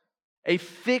 A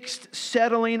fixed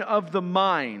settling of the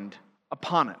mind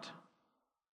upon it.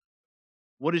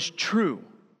 What is true?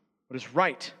 What is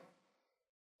right?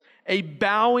 A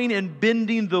bowing and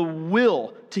bending the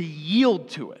will to yield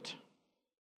to it.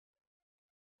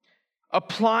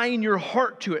 Applying your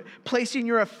heart to it. Placing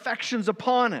your affections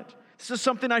upon it. This is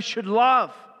something I should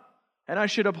love, and I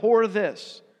should abhor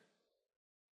this.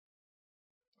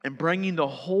 And bringing the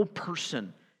whole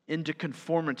person into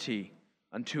conformity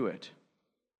unto it.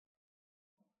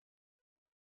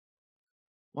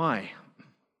 Why?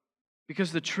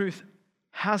 Because the truth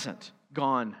hasn't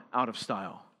gone out of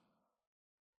style.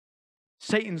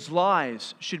 Satan's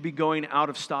lies should be going out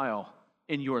of style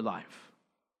in your life.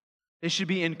 They should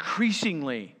be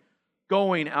increasingly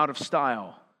going out of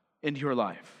style in your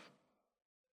life.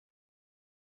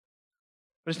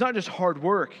 But it's not just hard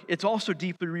work, it's also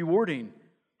deeply rewarding.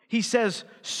 He says,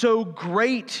 so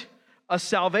great a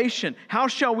salvation. How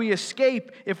shall we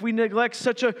escape if we neglect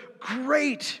such a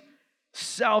great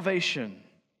salvation?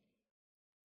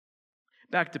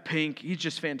 Back to Pink, he's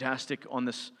just fantastic on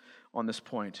this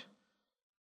point.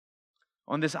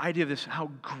 On this idea of this,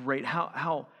 how great,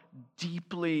 how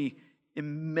deeply,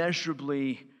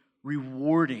 immeasurably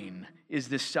rewarding is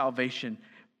this salvation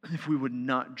if we would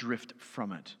not drift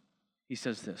from it. He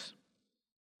says this: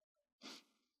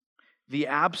 the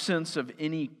absence of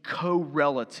any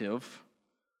co-relative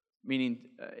meaning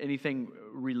anything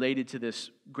related to this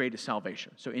greatest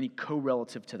salvation. So any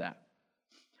co-relative to that.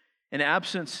 The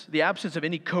absence of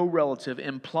any co-relative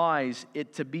implies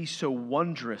it to be so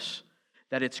wondrous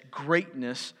that its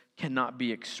greatness cannot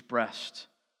be expressed.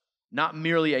 Not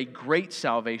merely a great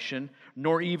salvation,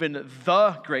 nor even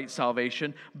the great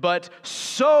salvation, but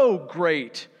so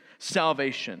great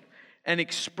salvation. An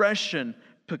expression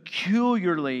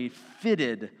peculiarly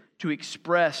fitted to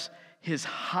express his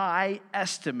high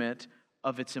estimate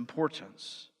of its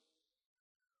importance.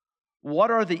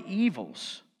 What are the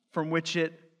evils from which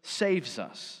it saves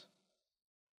us?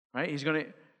 Right?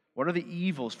 What are the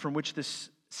evils from which this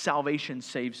salvation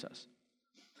saves us?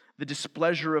 The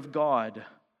displeasure of God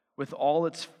with all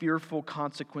its fearful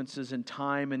consequences in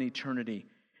time and eternity,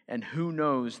 and who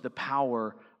knows the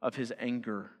power of his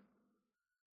anger.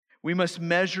 We must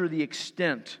measure the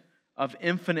extent of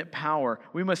infinite power.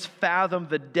 We must fathom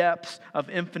the depths of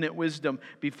infinite wisdom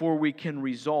before we can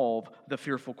resolve the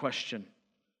fearful question.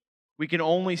 We can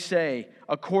only say,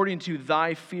 according to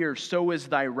thy fear, so is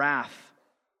thy wrath.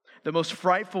 The most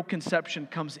frightful conception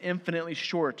comes infinitely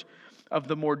short of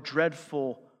the more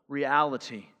dreadful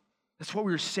reality. That's what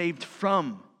we were saved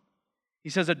from. He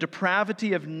says, a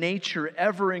depravity of nature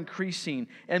ever increasing,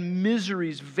 and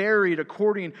miseries varied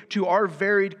according to our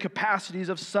varied capacities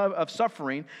of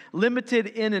suffering, limited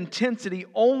in intensity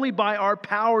only by our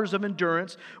powers of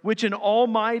endurance, which an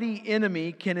almighty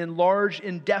enemy can enlarge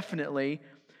indefinitely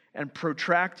and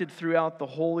protracted throughout the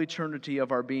whole eternity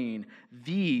of our being.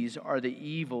 These are the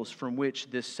evils from which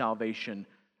this salvation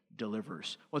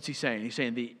delivers. What's he saying? He's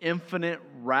saying the infinite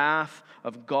wrath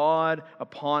of God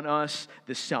upon us,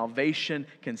 this salvation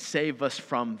can save us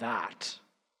from that.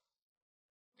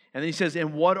 And then he says,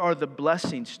 and what are the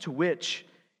blessings to which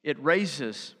it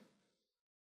raises?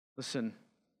 Listen,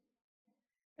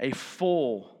 a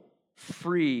full,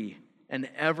 free, and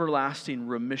everlasting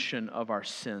remission of our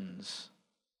sins.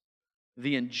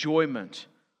 The enjoyment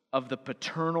of the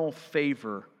paternal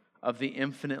favor of the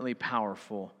infinitely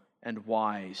powerful and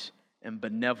wise and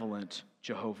benevolent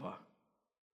Jehovah.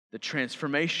 The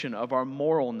transformation of our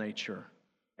moral nature,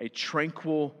 a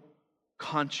tranquil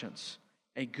conscience,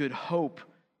 a good hope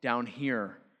down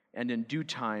here, and in due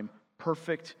time,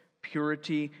 perfect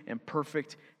purity and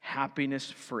perfect happiness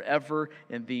forever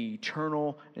in the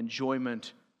eternal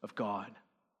enjoyment of God.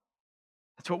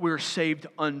 That's what we were saved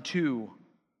unto.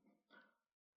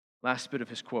 Last bit of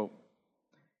his quote.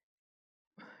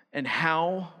 And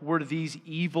how were these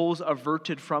evils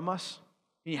averted from us?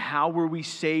 I mean, how were we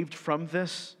saved from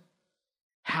this?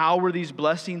 How were these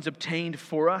blessings obtained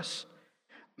for us?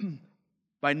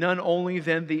 By none only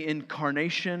than the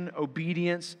incarnation,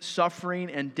 obedience, suffering,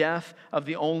 and death of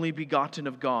the only begotten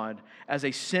of God as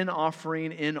a sin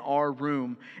offering in our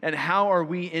room. And how are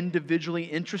we individually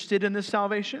interested in this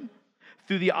salvation?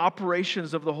 Through the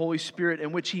operations of the Holy Spirit,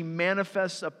 in which He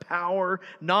manifests a power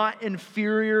not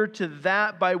inferior to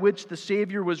that by which the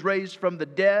Savior was raised from the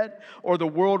dead or the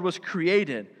world was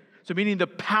created. So meaning the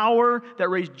power that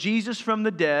raised Jesus from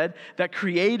the dead, that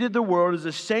created the world, is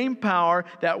the same power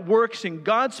that works in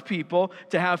God's people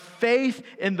to have faith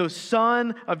in the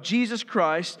Son of Jesus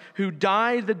Christ, who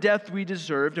died the death we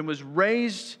deserved and was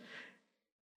raised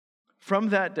from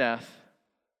that death.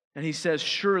 And he says,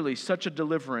 surely such a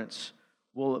deliverance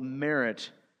will merit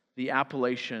the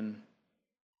appellation,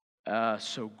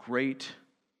 so great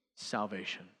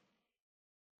salvation.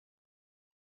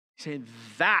 He's saying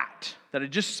that I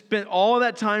just spent all of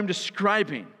that time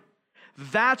describing,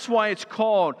 that's why it's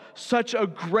called such a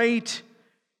great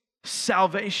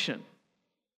salvation.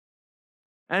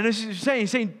 And this is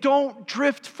he's saying, don't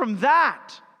drift from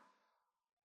that.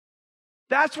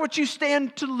 That's what you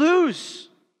stand to lose.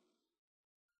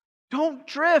 Don't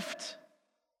drift.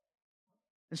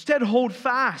 Instead, hold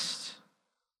fast.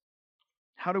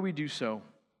 How do we do so?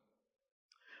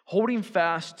 Holding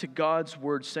fast to God's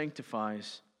word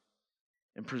sanctifies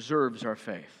and preserves our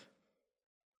faith.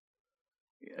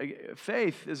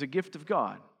 Faith is a gift of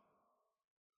God.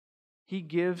 He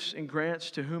gives and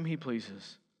grants to whom He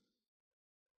pleases.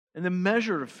 And the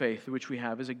measure of faith which we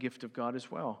have is a gift of God as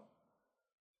well.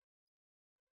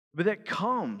 But that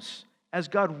comes as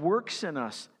God works in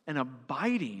us and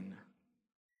abiding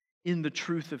in the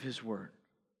truth of His word.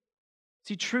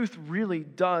 See, truth really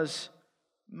does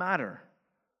matter.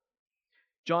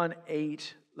 John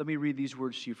 8, let me read these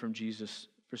words to you from Jesus,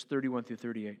 verse 31 through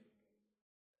 38.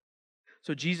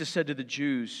 So Jesus said to the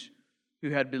Jews who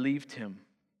had believed Him,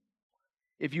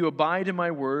 if you abide in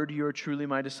my word, you are truly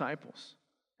my disciples,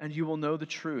 and you will know the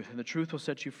truth, and the truth will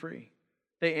set you free.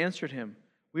 They answered Him,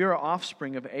 we are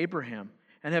offspring of Abraham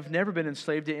and have never been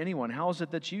enslaved to anyone. How is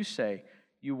it that you say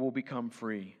you will become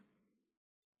free?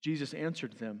 Jesus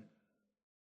answered them.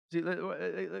 See,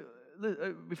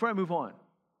 before I move on,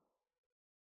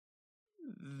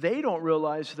 they don't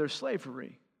realize their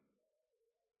slavery.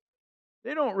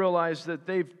 They don't realize that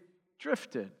they've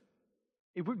drifted.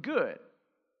 Hey, we're good.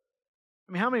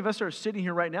 I mean, how many of us are sitting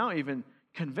here right now even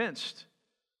convinced,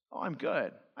 oh, I'm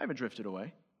good. I haven't drifted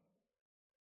away.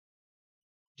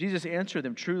 Jesus answered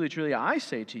them, truly, truly, I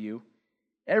say to you,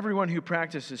 everyone who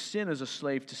practices sin is a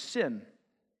slave to sin.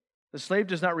 The slave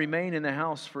does not remain in the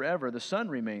house forever. The Son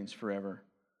remains forever.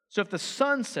 So if the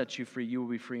Son sets you free, you will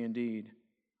be free indeed.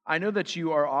 I know that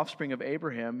you are offspring of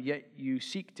Abraham, yet you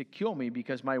seek to kill me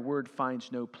because my word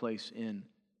finds no place in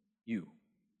you.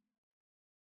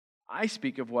 I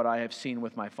speak of what I have seen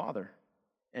with my Father,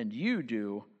 and you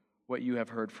do what you have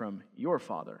heard from your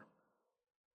father,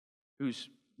 who's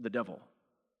the devil.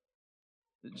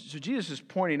 So Jesus is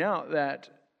pointing out that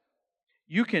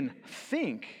you can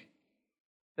think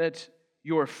that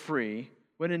you're free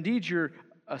when indeed you're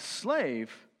a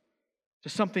slave to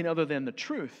something other than the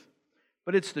truth.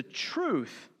 But it's the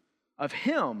truth of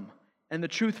Him and the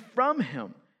truth from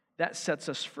Him that sets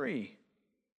us free.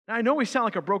 Now, I know we sound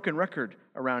like a broken record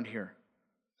around here,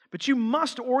 but you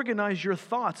must organize your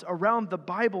thoughts around the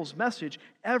Bible's message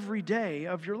every day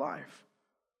of your life.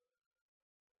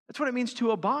 That's what it means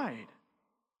to abide.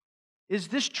 Is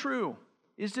this true?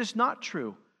 Is this not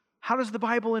true? How does the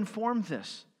Bible inform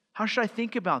this? How should I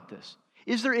think about this?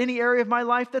 Is there any area of my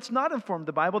life that's not informed by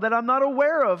the Bible that I'm not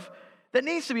aware of that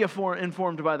needs to be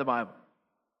informed by the Bible?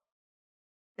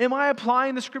 Am I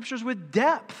applying the Scriptures with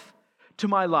depth to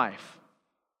my life?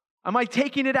 Am I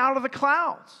taking it out of the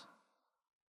clouds?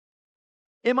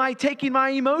 Am I taking my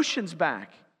emotions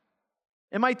back?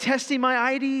 Am I testing my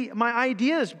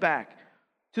ideas back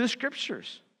to the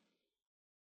Scriptures?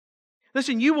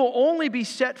 Listen, you will only be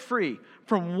set free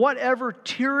from whatever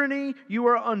tyranny you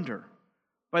are under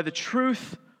by the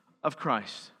truth of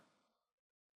Christ.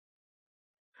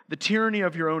 The tyranny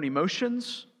of your own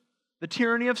emotions, the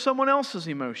tyranny of someone else's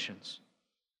emotions,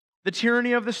 the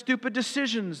tyranny of the stupid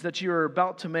decisions that you are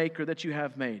about to make or that you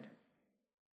have made.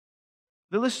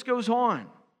 The list goes on.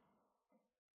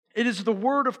 It is the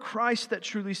word of Christ that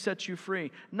truly sets you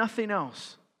free, nothing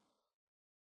else.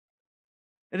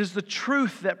 It is the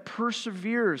truth that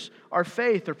perseveres our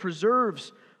faith or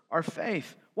preserves our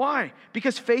faith. Why?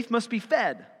 Because faith must be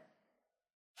fed.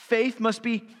 Faith must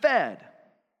be fed.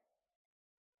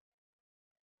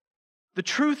 The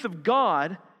truth of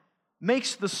God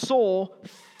makes the soul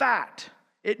fat.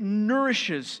 It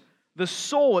nourishes the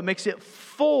soul. It makes it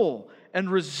full and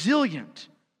resilient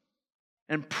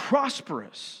and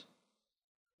prosperous.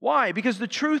 Why? Because the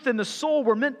truth and the soul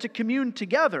were meant to commune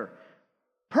together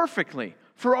perfectly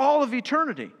for all of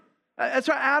eternity. That's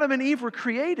why Adam and Eve were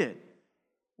created,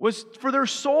 was for their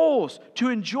souls to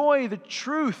enjoy the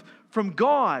truth from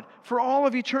God for all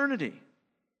of eternity.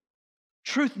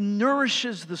 Truth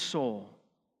nourishes the soul.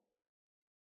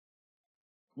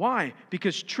 Why?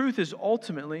 Because truth is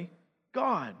ultimately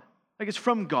God. Like it's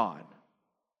from God.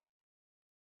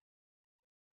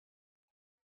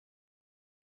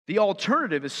 The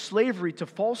alternative is slavery to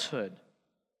falsehood.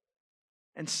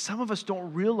 And some of us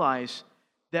don't realize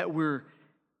that we're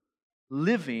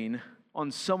living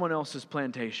on someone else's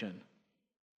plantation.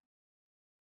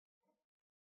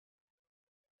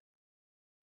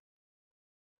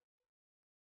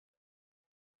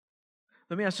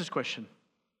 Let me ask this question.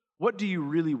 What do you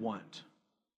really want?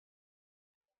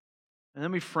 And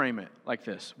let me frame it like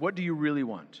this. What do you really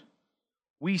want?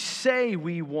 We say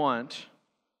we want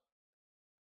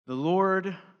the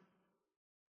Lord,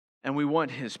 and we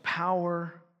want His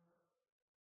power,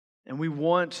 and we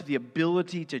want the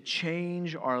ability to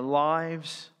change our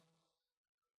lives.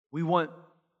 We want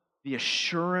the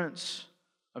assurance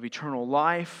of eternal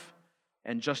life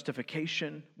and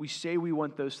justification. We say we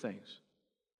want those things.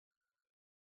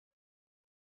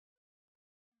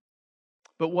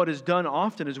 But what is done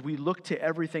often is we look to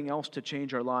everything else to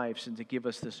change our lives and to give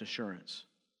us this assurance.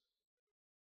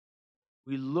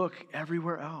 We look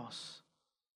everywhere else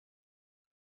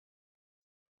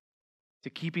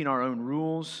to keeping our own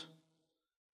rules,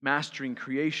 mastering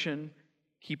creation,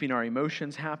 keeping our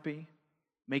emotions happy,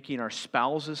 making our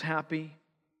spouses happy.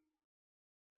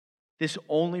 This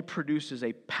only produces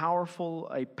a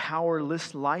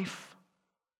powerless life.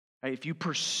 Right? If you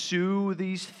pursue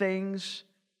these things,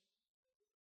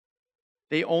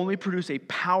 they only produce a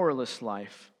powerless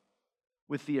life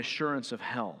with the assurance of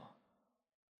hell.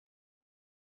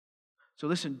 So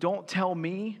listen, don't tell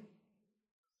me,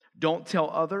 don't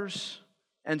tell others,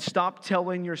 and stop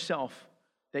telling yourself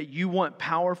that you want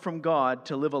power from God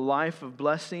to live a life of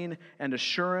blessing and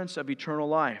assurance of eternal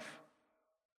life.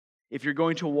 if you're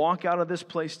going to walk out of this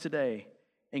place today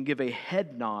and give a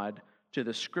head nod to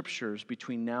the Scriptures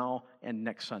between now and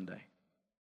next Sunday.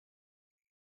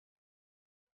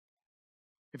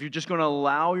 If you're just going to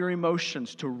allow your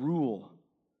emotions to rule,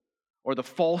 or the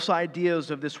false ideas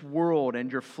of this world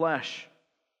and your flesh,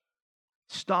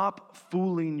 stop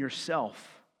fooling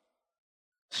yourself.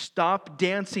 Stop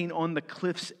dancing on the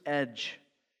cliff's edge.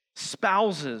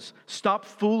 Spouses, stop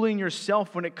fooling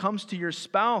yourself when it comes to your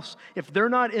spouse. If they're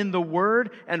not in the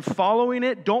Word and following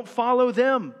it, don't follow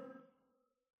them.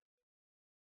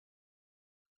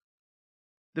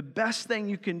 The best thing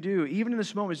you can do, even in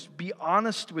this moment, is be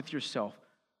honest with yourself.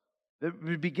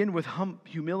 We begin with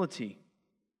humility.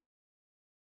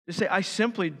 Just say, I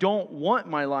simply don't want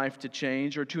my life to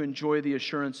change or to enjoy the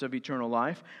assurance of eternal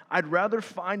life. I'd rather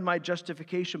find my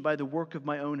justification by the work of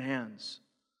my own hands.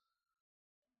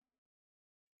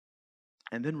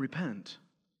 And then repent.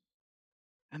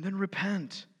 And then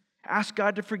repent. Ask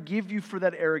God to forgive you for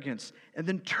that arrogance. And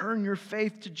then turn your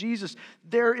faith to Jesus.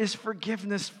 There is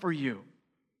forgiveness for you.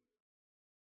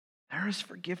 There is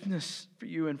forgiveness for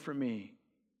you and for me.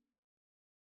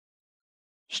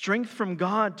 Strength from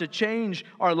God to change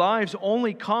our lives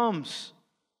only comes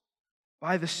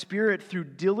by the Spirit through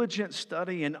diligent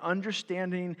study and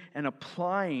understanding and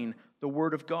applying the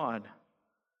Word of God.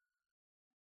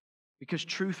 Because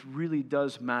truth really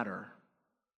does matter.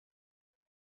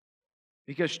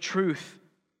 Because truth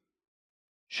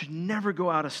should never go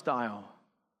out of style,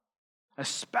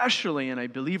 especially in a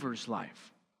believer's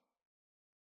life.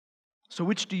 So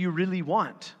which do you really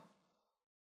want?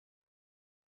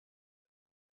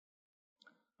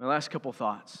 My last couple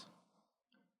thoughts.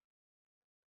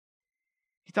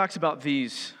 He talks about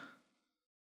these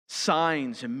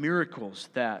signs and miracles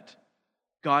that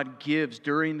God gives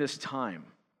during this time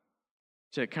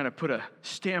to kind of put a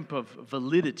stamp of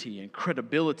validity and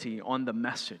credibility on the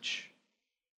message.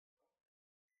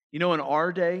 You know, in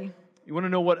our day, you want to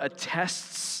know what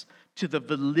attests to the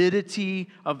validity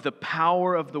of the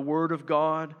power of the Word of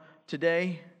God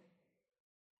today?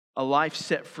 A life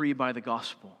set free by the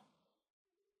gospel.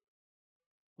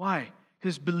 Why?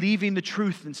 Because believing the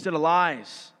truth instead of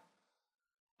lies.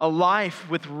 A life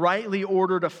with rightly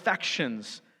ordered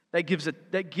affections that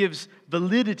gives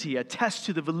validity, attests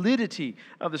to the validity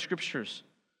of the Scriptures.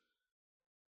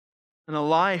 And a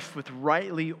life with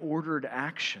rightly ordered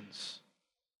actions.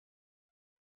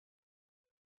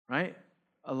 Right?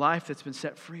 A life that's been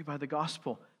set free by the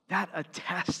gospel. That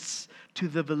attests to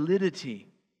the validity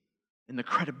and the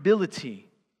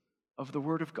credibility of the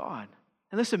Word of God.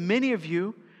 And listen, many of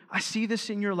you, I see this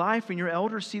in your life, and your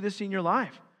elders see this in your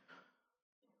life,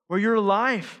 where your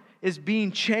life is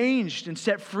being changed and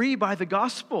set free by the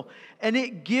gospel. And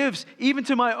it gives, even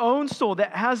to my own soul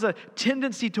that has a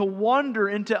tendency to wander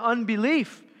into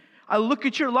unbelief, I look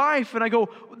at your life and I go,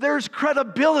 there's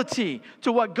credibility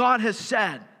to what God has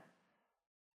said.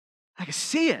 I can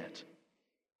see it.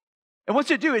 And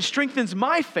what's it do? It strengthens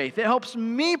my faith. It helps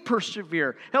me persevere.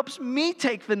 It helps me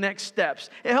take the next steps.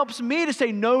 It helps me to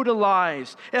say no to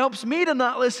lies. It helps me to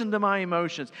not listen to my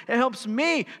emotions. It helps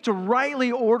me to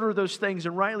rightly order those things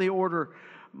and rightly order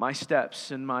my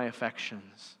steps and my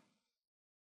affections.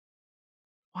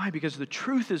 Why? Because the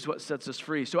truth is what sets us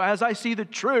free. So as I see the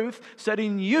truth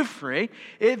setting you free,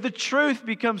 the truth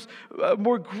becomes a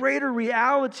more greater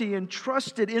reality and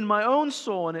trusted in my own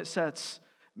soul, and it sets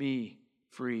me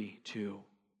free too.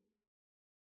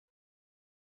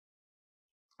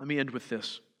 Let me end with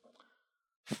this.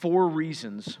 4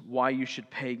 reasons why you should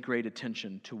pay great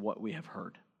attention to what we have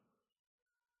heard.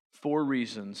 4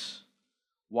 reasons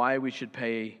why we should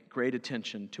pay great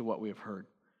attention to what we have heard.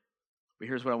 But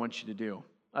here's what I want you to do.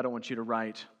 I don't want you to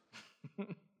write. I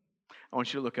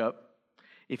want you to look up.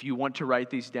 If you want to write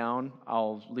these down,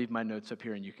 I'll leave my notes up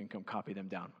here and you can come copy them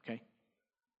down, okay?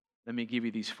 Let me give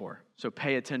you these 4. So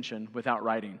pay attention without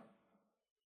writing.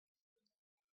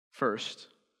 First,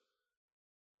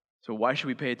 so why should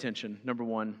we pay attention? Number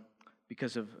 1,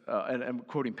 because of, and I'm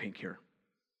quoting Pink here,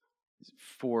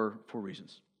 4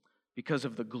 reasons. Because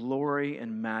of the glory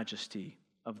and majesty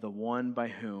of the one by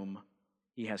whom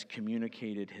he has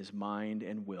communicated his mind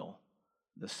and will,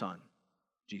 the Son,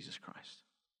 Jesus Christ.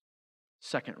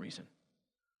 Second reason,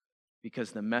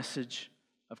 because the message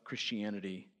of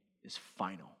Christianity is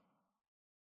final.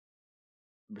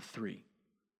 Number 3,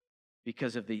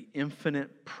 because of the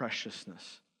infinite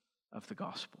preciousness of the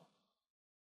gospel.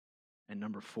 And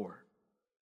number 4,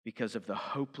 because of the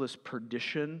hopeless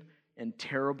perdition and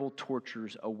terrible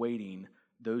tortures awaiting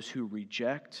those who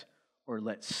reject or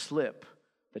let slip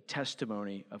the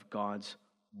testimony of God's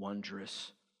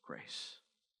wondrous grace.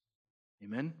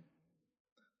 Amen?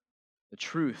 The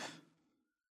truth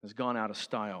has gone out of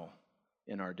style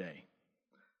in our day.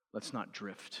 Let's not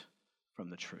drift from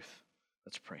the truth.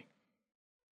 Let's pray.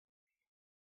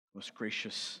 Most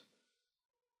gracious,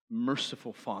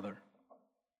 merciful Father,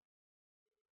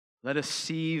 let us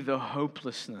see the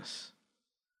hopelessness,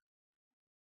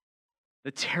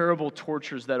 the terrible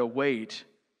tortures that await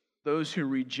those who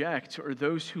reject or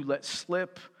those who let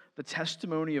slip the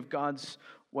testimony of God's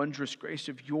wondrous grace,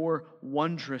 of your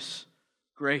wondrous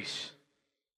grace.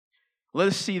 Let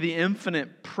us see the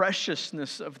infinite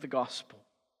preciousness of the gospel.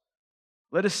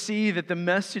 Let us see that the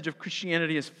message of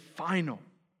Christianity is final.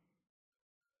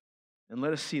 And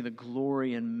let us see the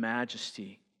glory and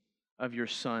majesty of your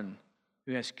Son,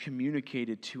 who has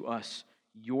communicated to us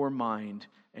your mind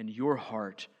and your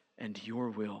heart and your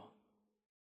will.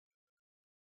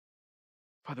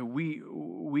 Father,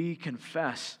 we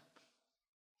confess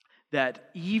that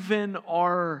even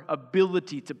our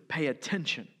ability to pay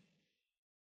attention,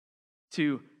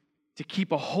 to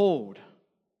keep a hold,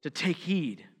 to take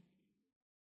heed,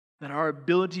 that our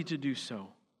ability to do so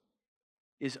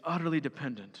is utterly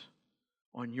dependent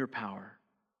on your power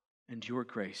and your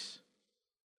grace.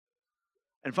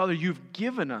 And Father, you've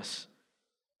given us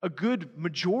a good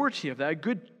majority of that,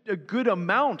 a good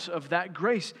amount of that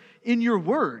grace in your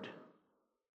word.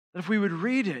 That if we would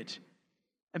read it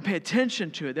and pay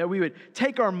attention to it, that we would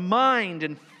take our mind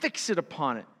and fix it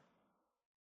upon it,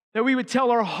 that we would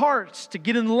tell our hearts to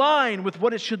get in line with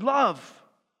what it should love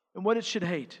and what it should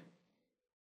hate,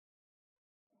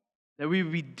 that we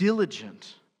would be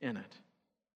diligent in it,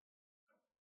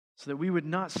 so that we would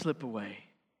not slip away.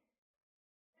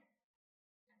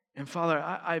 And Father,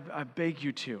 I beg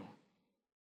you to,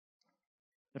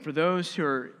 that for those who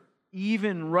are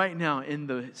even right now in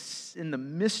the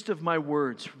midst of my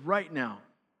words, right now,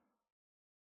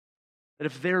 that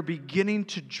if they're beginning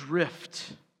to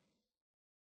drift,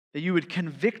 that you would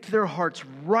convict their hearts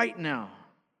right now.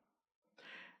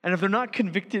 And if they're not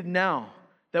convicted now,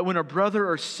 that when a brother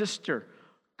or sister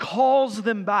calls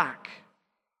them back,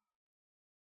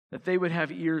 that they would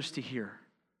have ears to hear.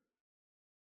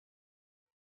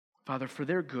 Father, for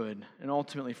their good and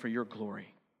ultimately for your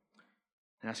glory.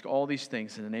 I ask all these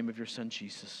things in the name of your Son,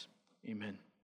 Jesus. Amen.